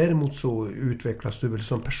 Däremot så utvecklas du väl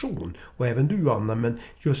som person, och även du, Anna, men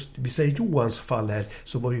just vi säger Johans fall här,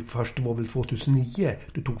 så var det var väl 2009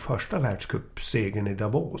 du tog första världscupsegern i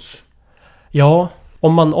Davos. Ja,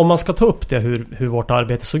 om man ska ta upp det hur vårt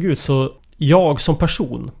arbete såg ut, så jag som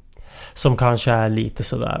person som kanske är lite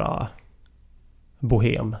sådär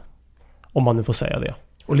bohem, om man nu får säga det.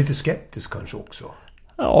 Och lite skeptisk kanske också.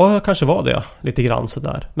 Ja, jag kanske var det. Lite grann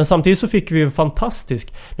sådär. Men samtidigt så fick vi en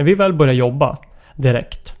fantastisk... När vi väl började jobba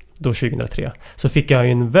direkt, då 2003, så fick jag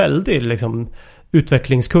en väldigt liksom,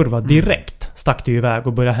 utvecklingskurva direkt. Stack det iväg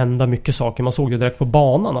och började hända mycket saker. Man såg det direkt på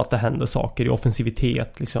banan att det hände saker i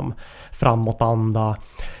offensivitet, liksom framåtanda.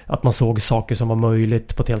 Att man såg saker som var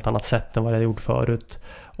möjligt på ett helt annat sätt än vad jag gjort förut.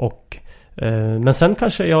 Men sen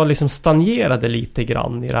kanske jag liksom stagnerade lite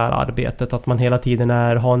grann i det här arbetet. Att man hela tiden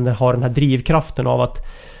har den här drivkraften av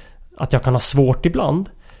att jag kan ha svårt ibland.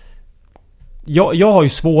 Jag har ju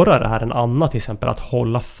svårare här än Anna till exempel att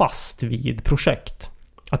hålla fast vid projekt.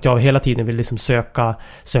 Att jag hela tiden vill liksom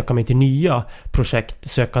söka mig till nya projekt,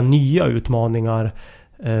 söka nya utmaningar.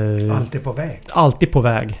 Alltid på väg. Alltid på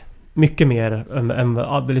väg. Mycket mer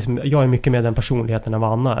än liksom, jag är mycket mer den personligheten än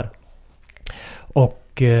vad Anna är. Och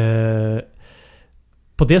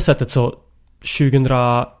på det sättet så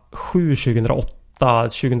 2007,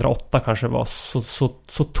 2008 kanske det var,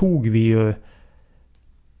 så tog vi ju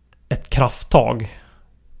ett krafttag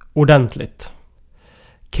ordentligt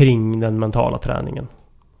kring den mentala träningen.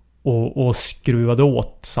 Och skruvade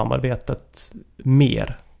åt samarbetet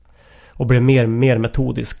mer. Och blev mer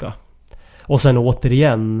metodiska. Och sen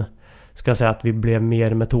återigen ska jag säga att vi blev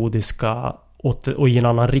mer metodiska och i en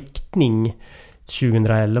annan riktning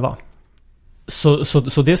 2011.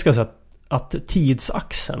 Så det ska jag säga att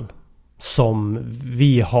tidsaxeln som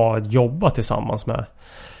vi har jobbat tillsammans med,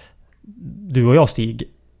 du och jag Stig,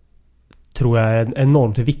 tror jag är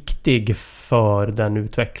enormt viktig för den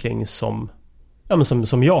utveckling som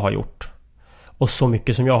jag har gjort. Och så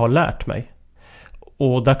mycket som jag har lärt mig.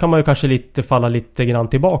 Och där kan man ju kanske falla lite grann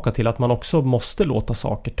tillbaka till att man också måste låta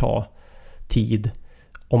saker ta tid.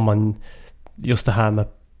 Om man, just det här med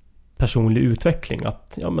personlig utveckling,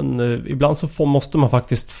 att ibland så måste man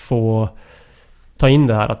faktiskt få ta in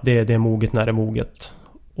det här att det är moget när det är moget.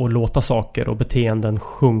 Och låta saker och beteenden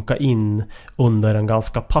sjunka in under en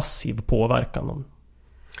ganska passiv påverkan.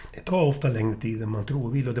 Det tar ofta längre tid än man tror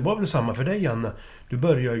och vill. Och det var väl samma för dig, Anna. Du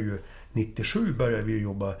började ju 97 började vi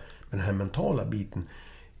jobba med den här mentala biten.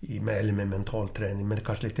 Med mental träning. Men det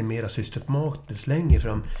kanske lite mer systematiskt längre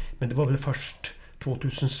fram. Men det var väl först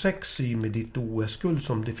 2006 med ditt OS-guld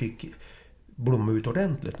som det fick blomma ut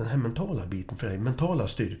ordentligt. Den här mentala biten för dig. Mentala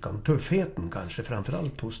styrkan. Tuffheten kanske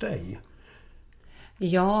framförallt hos dig.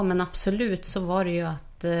 Ja, men absolut så var det ju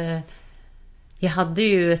att jag hade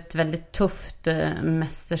ju ett väldigt tufft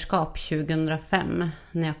mästerskap 2005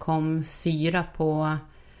 när jag kom 4 på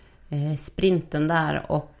sprinten där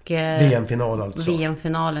och VM-final alltså.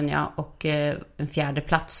 VM-finalen, ja, och en 4:e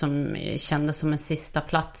plats som kändes som en sista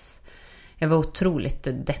plats. Jag var otroligt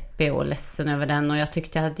deppig och ledsen över den och jag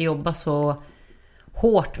tyckte jag hade jobbat så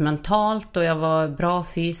hårt mentalt och jag var bra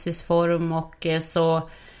fysisk form och så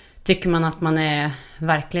tycker man att man är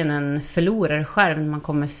verkligen en förlorare själv när man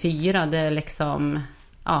kommer 4. Det är liksom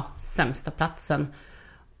sämsta platsen.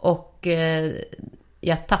 Och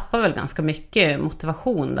jag tappar väl ganska mycket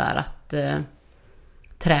motivation där att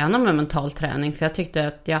träna med mental träning. För jag tyckte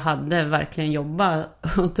att jag hade verkligen jobbat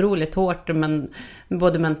otroligt hårt, men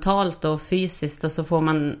både mentalt och fysiskt. Och så får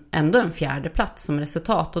man ändå en 4:e plats som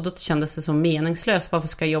resultat. Och då kändes det så meningslöst. Varför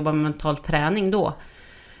ska jag jobba med mental träning då?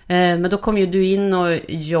 Men då kom ju du in och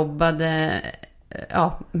jobbade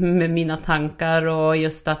med mina tankar och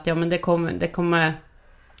just att men det kommer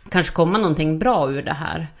kanske komma någonting bra ur det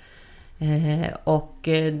här. Och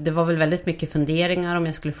det var väl väldigt mycket funderingar om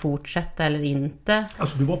jag skulle fortsätta eller inte.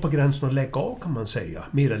 Alltså du var på gränsen att lägga av kan man säga,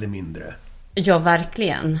 mer eller mindre. Ja,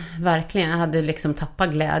 verkligen. Verkligen. Jag hade liksom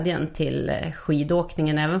tappat glädjen till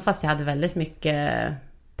skidåkningen. Även fast jag hade väldigt mycket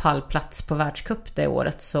pallplats på världscup det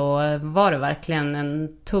året så var det verkligen en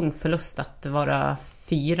tung förlust att vara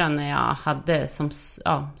 4 när jag hade som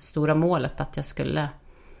stora målet att jag skulle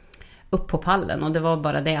upp på pallen och det var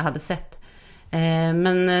bara det jag hade sett.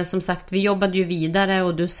 Men som sagt, vi jobbade ju vidare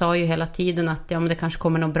och du sa ju hela tiden att men det kanske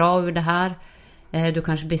kommer något bra ur det här. Du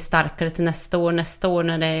kanske blir starkare till nästa år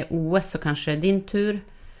när det är OS så kanske det är din tur.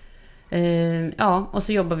 Och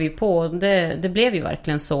så jobbar vi på. Det blev ju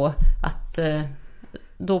verkligen så att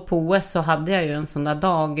då på OS så hade jag ju en sån där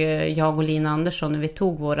dag, jag och Lina Andersson, när vi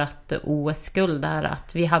tog vårat OS-guld där,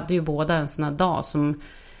 att vi hade ju båda en sån här dag som,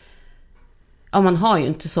 man har ju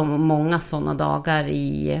inte så många såna dagar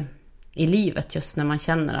i livet just när man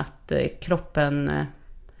känner att kroppen,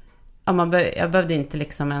 jag behövde inte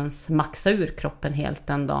liksom ens maxa ur kroppen helt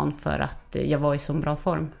den dagen för att jag var i så bra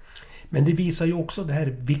form. Men det visar ju också det här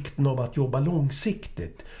vikten av att jobba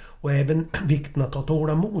långsiktigt och även vikten att ha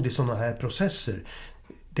tålamod i sådana här processer.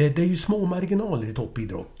 Det är ju små marginaler i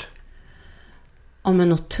toppidrott. Ja,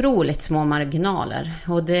 men otroligt små marginaler.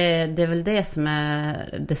 Och det är väl det som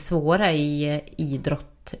är det svåra i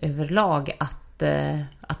idrott överlag.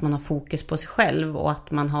 Att man har fokus på sig själv och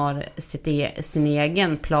att man har sin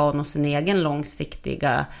egen plan och sin egen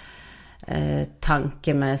långsiktiga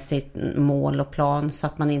tanke med sitt mål och plan. Så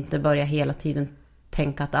att man inte börjar hela tiden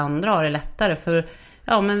tänka att andra har det lättare. För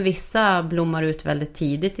men vissa blommar ut väldigt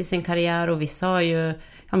tidigt i sin karriär och vissa har ju,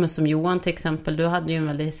 men som Johan till exempel, du hade ju en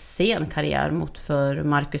väldigt sen karriär mot för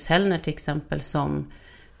Marcus Hellner till exempel som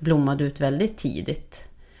blommade ut väldigt tidigt.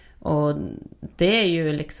 Och det är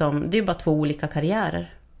ju liksom, det är bara 2 olika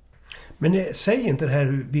karriärer. Men säg inte det här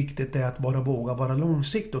hur viktigt det är att bara våga vara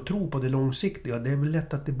långsiktig och tro på det långsiktiga. Det är väl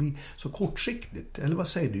lätt att det blir så kortsiktigt. Eller vad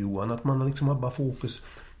säger du Johan? Att man liksom har bara fokus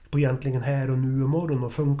på egentligen här och nu och morgon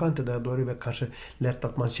och funkar inte det, då är det väl kanske lätt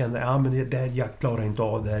att man känner men det där jag klarar inte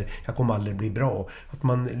av det här, jag kommer aldrig bli bra. Att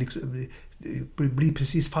man liksom blir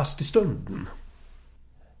precis fast i stunden.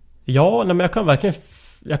 Ja, men jag kan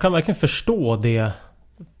verkligen förstå det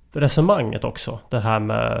resonemanget också. Det här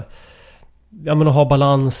med att ha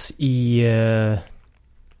balans i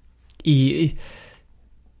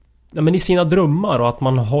sina drömmar och att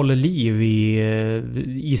man håller liv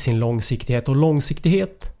i sin långsiktighet. Och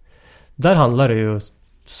långsiktighet, där handlar det ju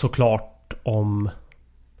såklart om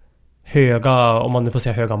om man nu får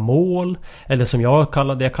säga höga mål, eller som jag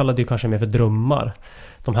kallade det kanske mer för drömmar.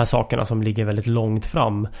 De här sakerna som ligger väldigt långt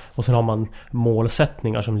fram, och sen har man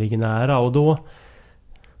målsättningar som ligger nära, och då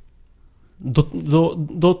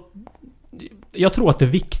jag tror att det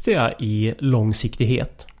viktiga i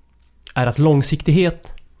långsiktighet är att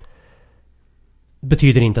långsiktighet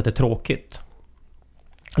betyder inte att det är tråkigt.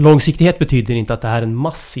 Långsiktighet betyder inte att det här är en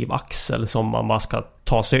massiv axel som man bara ska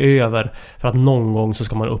ta sig över för att någon gång så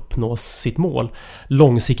ska man uppnå sitt mål.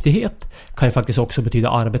 Långsiktighet kan ju faktiskt också betyda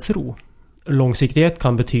arbetsro. Långsiktighet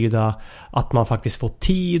kan betyda att man faktiskt får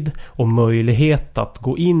tid och möjlighet att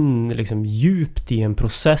gå in liksom djupt i en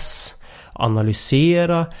process,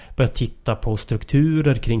 analysera, börja titta på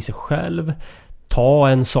strukturer kring sig själv, ta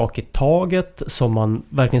en sak i taget, som man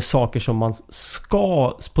verkligen saker som man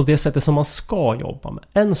ska, på det sättet som man ska jobba med.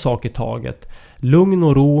 En sak i taget, lugn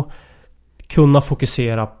och ro, kunna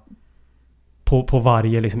fokusera på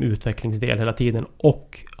varje liksom utvecklingsdel hela tiden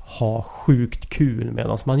och ha sjukt kul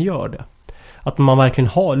medan man gör det. Att man verkligen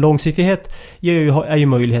har långsiktighet är ju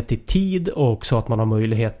möjlighet till tid, och också att man har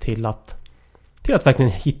möjlighet till att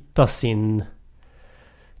verkligen hitta sin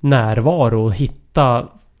närvaro och hitta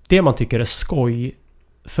det man tycker är skoj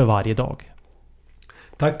för varje dag.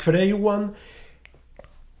 Tack för det Johan.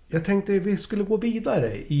 Jag tänkte vi skulle gå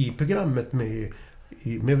vidare i programmet med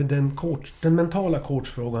den mentala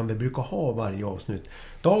coachfrågan vi brukar ha varje avsnitt.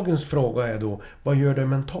 Dagens fråga är då: vad gör dig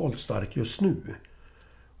mentalt stark just nu?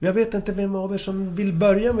 Jag vet inte vem av er som vill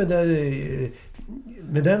börja med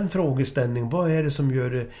den frågeställningen. Vad är det som gör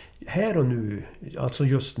det här och nu, alltså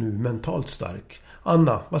just nu, mentalt stark?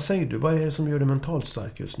 Anna, vad säger du? Vad är det som gör dig mentalt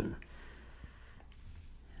stark just nu?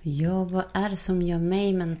 Ja, vad är det som gör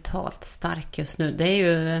mig mentalt stark just nu? Det är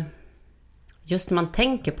ju just när man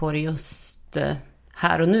tänker på det just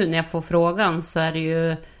här och nu. När jag får frågan så är det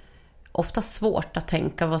ju ofta svårt att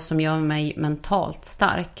tänka vad som gör mig mentalt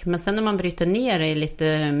stark. Men sen när man bryter ner det i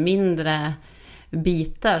lite mindre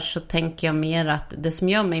bitar så tänker jag mer att det som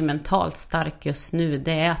gör mig mentalt stark just nu,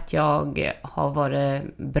 det är att jag har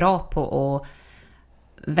varit bra på att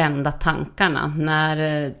vända tankarna. När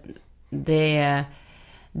det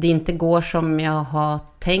inte går som jag har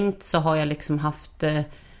tänkt, så har jag liksom haft...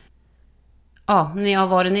 när jag har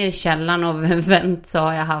varit nere i källaren och vänt, så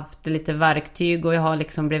har jag haft lite verktyg, och jag har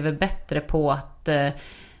liksom blivit bättre på att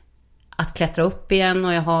klättra upp igen,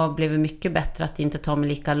 och jag har blivit mycket bättre att inte ta mig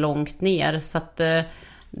lika långt ner. Så att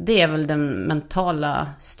det är väl den mentala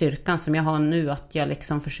styrkan som jag har nu, att jag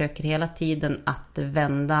liksom försöker hela tiden att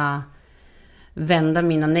vända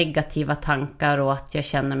mina negativa tankar, och att jag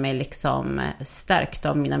känner mig liksom stärkt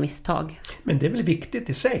av mina misstag. Men det är väl viktigt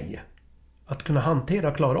i sig? Att kunna hantera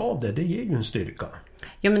och klara av det ger ju en styrka.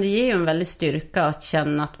 Ja, men det ger ju en väldig styrka att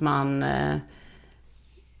känna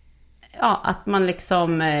att man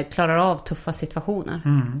liksom klarar av tuffa situationer.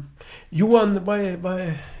 Mm. Johan, vad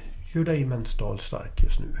gör dig mentalt stark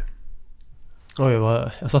just nu? Oj,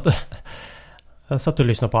 jag satt och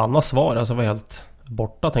lyssnade på Annas svar, alltså var helt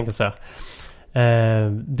borta, tänkte jag säga.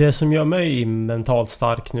 Det som gör mig mentalt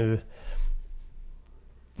stark nu,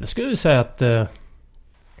 jag skulle säga att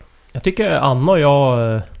jag tycker Anna och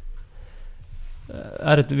jag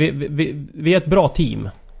vi är ett bra team.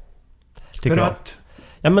 Tycker jag.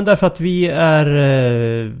 Ja, men därför att vi är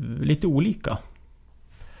lite olika.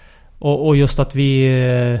 Och just att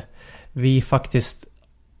vi faktiskt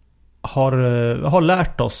har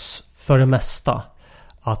lärt oss för det mesta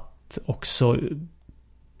att också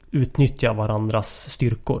utnyttja varandras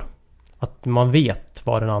styrkor. Att man vet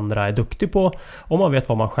vad den andra är duktig på och man vet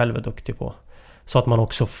vad man själv är duktig på. Så att man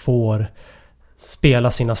också får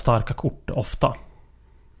spela sina starka kort ofta.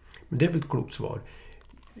 Det är väl ett klokt svar.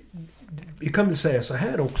 Vi kan väl säga så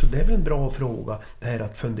här också, det är väl en bra fråga det här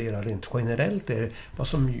att fundera rent generellt är vad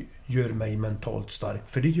som gör mig mentalt stark.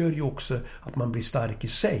 För det gör ju också att man blir stark i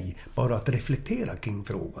sig, bara att reflektera kring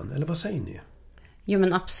frågan. Eller vad säger ni? Jo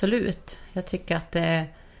men absolut. Jag tycker att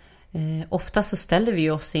ofta så ställer vi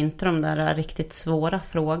oss inte de där riktigt svåra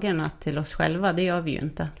frågorna till oss själva. Det gör vi ju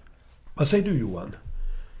inte. Vad säger du Johan?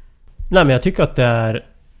 Nej men jag tycker att det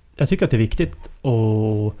är viktigt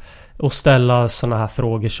att ställa såna här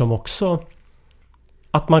frågor som också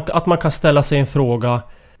att man kan ställa sig en fråga.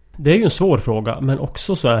 Det är ju en svår fråga men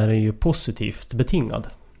också så är det ju positivt betingad.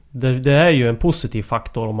 Det är ju en positiv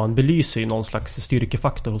faktor om man belyser någon slags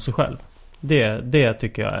styrkefaktor hos sig själv. Det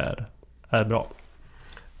tycker jag är bra.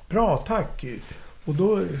 Bra, tack. Och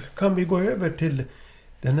då kan vi gå över till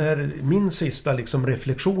den här min sista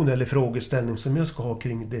reflektion eller frågeställning som jag ska ha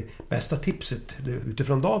kring det bästa tipset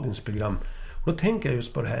utifrån dagens program. Och då tänker jag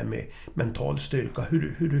just på det här med mental styrka.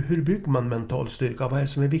 Hur bygger man mental styrka? Vad är det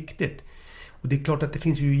som är viktigt? Och det är klart att det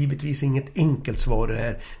finns ju givetvis inget enkelt svar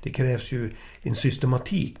här. Det krävs ju en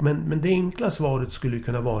systematik. Men det enkla svaret skulle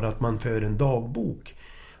kunna vara att man för en dagbok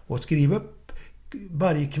och skriver upp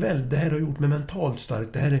varje kväll, det här har gjort mig mentalt stark,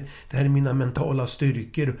 det här är mina mentala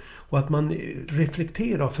styrkor, och att man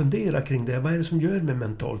reflekterar och funderar kring det. Vad är det som gör mig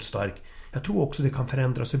mentalt stark? Jag tror också det kan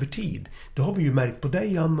förändras över tid. Det har vi ju märkt på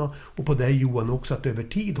dig Anna och på dig Johan också, att över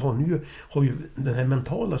tid har ju den här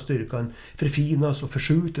mentala styrkan förfinas och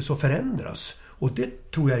förskjutas och förändras. Och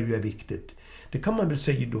det tror jag ju är viktigt. Det kan man väl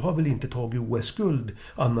säga, du har väl inte tagit OS-guld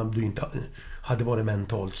Anna om du inte hade varit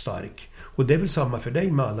mentalt stark. Och det är väl samma för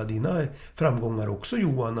dig med alla dina framgångar också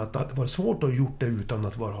Johan, att det var svårt att gjort det utan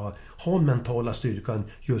att ha mentala styrkan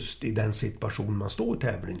just i den situation man står i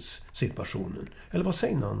tävlingssituationen. Eller vad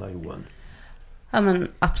säger Anna Johan? Ja men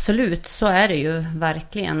absolut, så är det ju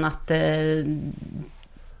verkligen att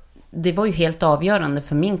det var ju helt avgörande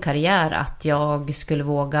för min karriär att jag skulle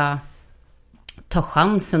våga ta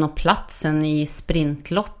chansen och platsen i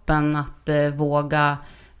sprintloppen, att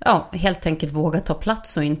helt enkelt våga ta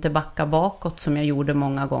plats och inte backa bakåt som jag gjorde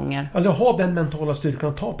många gånger. Alltså ha den mentala styrkan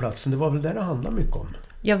att ta platsen, det var väl det handlar mycket om?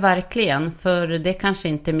 Ja, verkligen, för det kanske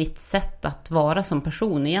inte är mitt sätt att vara som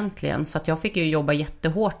person egentligen, så att jag fick ju jobba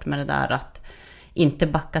jättehårt med det där att inte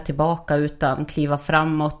backa tillbaka utan kliva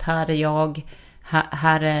framåt. Här är jag,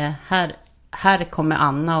 här kommer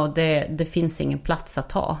Anna och det finns ingen plats att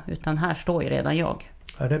ta, utan här står ju redan jag.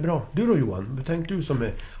 Ja, det är bra. Du då Johan, vad tänkte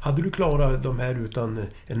du hade du klarat de här utan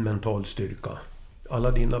en mental styrka?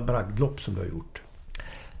 Alla dina bragdlopp som du har gjort?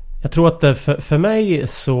 Jag tror att för mig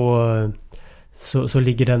så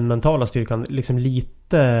ligger den mentala styrkan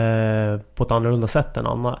lite på ett annorlunda sätt än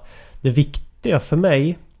Anna. Det viktiga för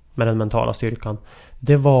mig med den mentala styrkan,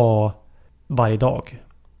 det var varje dag.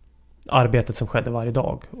 Arbetet som skedde varje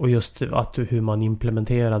dag. Och just hur man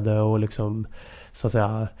implementerade och så att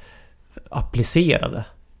säga applicerade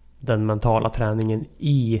den mentala träningen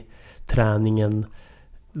i träningen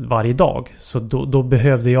varje dag. Så då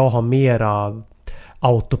behövde jag ha mera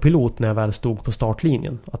autopilot när jag väl stod på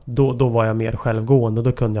startlinjen. Att då var jag mer självgående och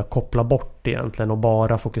då kunde jag koppla bort egentligen och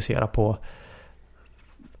bara fokusera på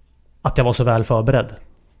att jag var så väl förberedd.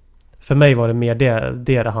 För mig var det mer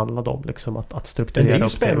det handlade om, att strukturera. Men det är ju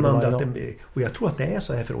spännande och jag tror att det är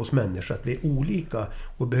så här för oss människor att vi är olika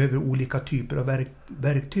och behöver olika typer av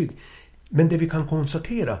verktyg. Men det vi kan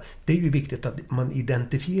konstatera, det är ju viktigt att man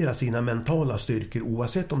identifierar sina mentala styrkor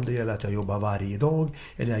oavsett om det gäller att jag jobbar varje dag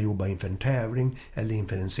eller jag jobbar inför en tävling eller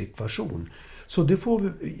inför en situation. Så det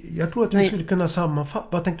jag tror att vi skulle kunna sammanfatta.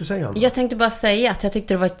 Vad tänkte du säga, Anna? Jag tänkte bara säga att jag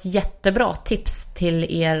tyckte det var ett jättebra tips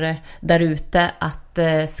till er där ute att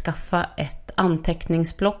skaffa ett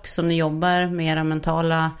anteckningsblock som ni jobbar med era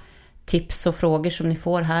mentala tips och frågor som ni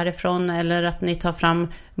får härifrån, eller att ni tar fram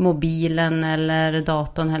mobilen eller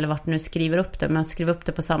datorn eller vart ni skriver upp det, men skriv upp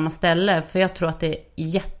det på samma ställe, för jag tror att det är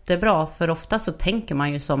jättebra, för ofta så tänker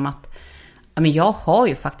man ju som att men jag har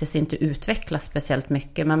ju faktiskt inte utvecklats speciellt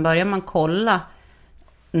mycket, men börjar man kolla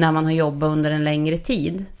när man har jobbat under en längre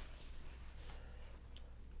tid,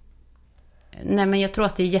 men jag tror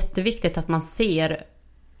att det är jätteviktigt att man ser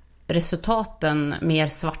resultaten mer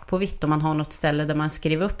svart på vitt om man har något ställe där man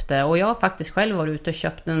skriver upp det. Och jag har faktiskt själv varit ute och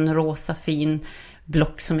köpt en rosa fin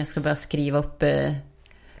block som jag ska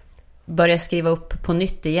börja skriva upp på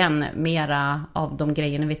nytt igen, mera av de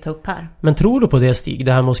grejerna vi tar upp här. Men tror du på det, Stig?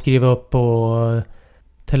 Det här med att skriva upp på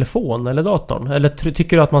telefon eller datorn? Eller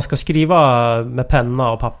tycker du att man ska skriva med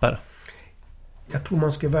penna och papper? Jag tror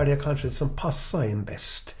man ska välja kanske som passar en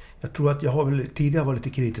bäst. Jag tror att jag har väl tidigare varit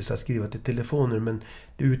lite kritisk att skriva till telefoner, men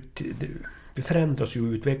det förändras ju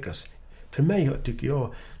och utvecklas. För mig tycker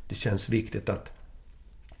jag det känns viktigt att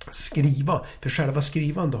skriva, för själva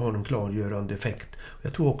skrivande har en klargörande effekt.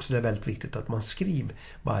 Jag tror också det är väldigt viktigt att man skriver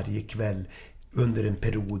varje kväll under en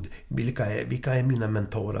period. Vilka är mina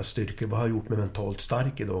mentala styrkor? Vad har jag gjort mig mentalt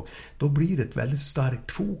stark idag? Då blir det ett väldigt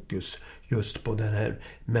starkt fokus just på den här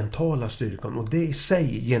mentala styrkan, och det i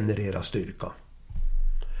sig genererar styrka.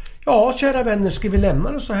 Ja, kära vänner, ska vi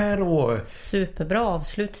lämna det så här? Och superbra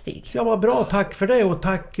avslut, Stig. Ja, vad bra. Tack för det, och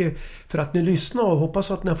tack för att ni lyssnar, och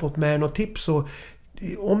hoppas att ni har fått med något tips. Och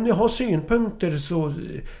om ni har synpunkter så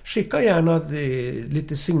skicka gärna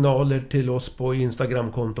lite signaler till oss på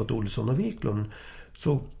Instagramkontot Olsson och Wiklund,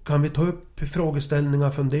 så kan vi ta upp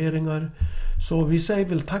frågeställningar, funderingar. Så vi säger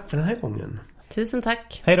väl tack för den här gången. Tusen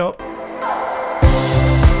tack. Hej då.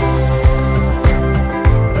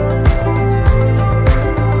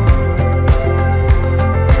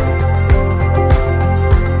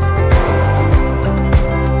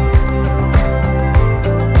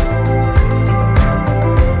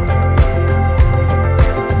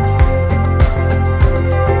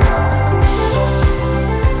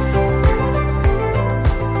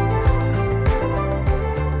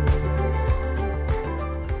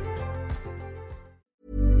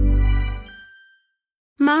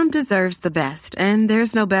 Mom deserves the best, and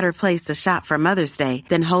there's no better place to shop for Mother's Day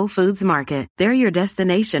than Whole Foods Market. They're your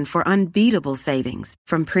destination for unbeatable savings,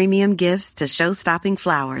 from premium gifts to show-stopping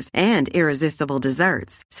flowers and irresistible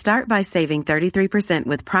desserts. Start by saving 33%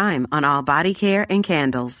 with Prime on all body care and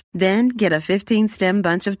candles. Then get a 15-stem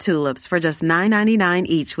bunch of tulips for just $9.99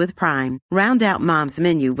 each with Prime. Round out Mom's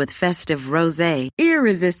menu with festive rosé,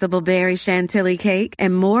 irresistible berry chantilly cake,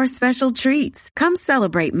 and more special treats. Come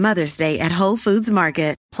celebrate Mother's Day at Whole Foods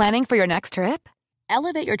Market. Planning for your next trip?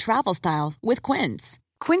 Elevate your travel style with Quince.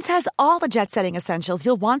 Quince has all the jet-setting essentials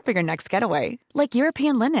you'll want for your next getaway, like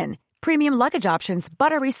European linen, premium luggage options,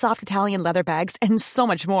 buttery soft Italian leather bags, and so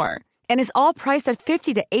much more. And is all priced at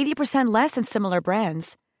 50 to 80% less than similar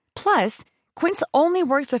brands. Plus, Quince only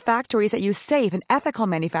works with factories that use safe and ethical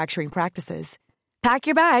manufacturing practices. Pack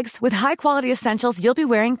your bags with high-quality essentials you'll be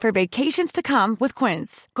wearing for vacations to come with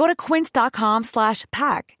Quince. Go to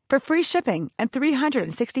quince.com/pack for free shipping and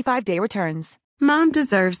 365-day returns. Mom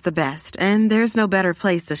deserves the best, and there's no better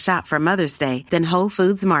place to shop for Mother's Day than Whole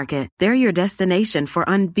Foods Market. They're your destination for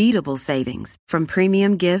unbeatable savings, from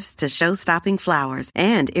premium gifts to show-stopping flowers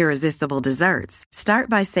and irresistible desserts. Start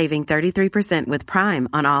by saving 33% with Prime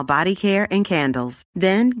on all body care and candles.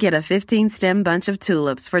 Then get a 15-stem bunch of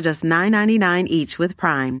tulips for just $9.99 each with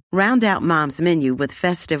Prime. Round out Mom's menu with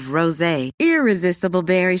festive rosé, irresistible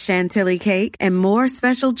berry chantilly cake, and more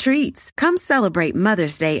special treats. Come celebrate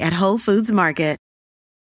Mother's Day at Whole Foods Market.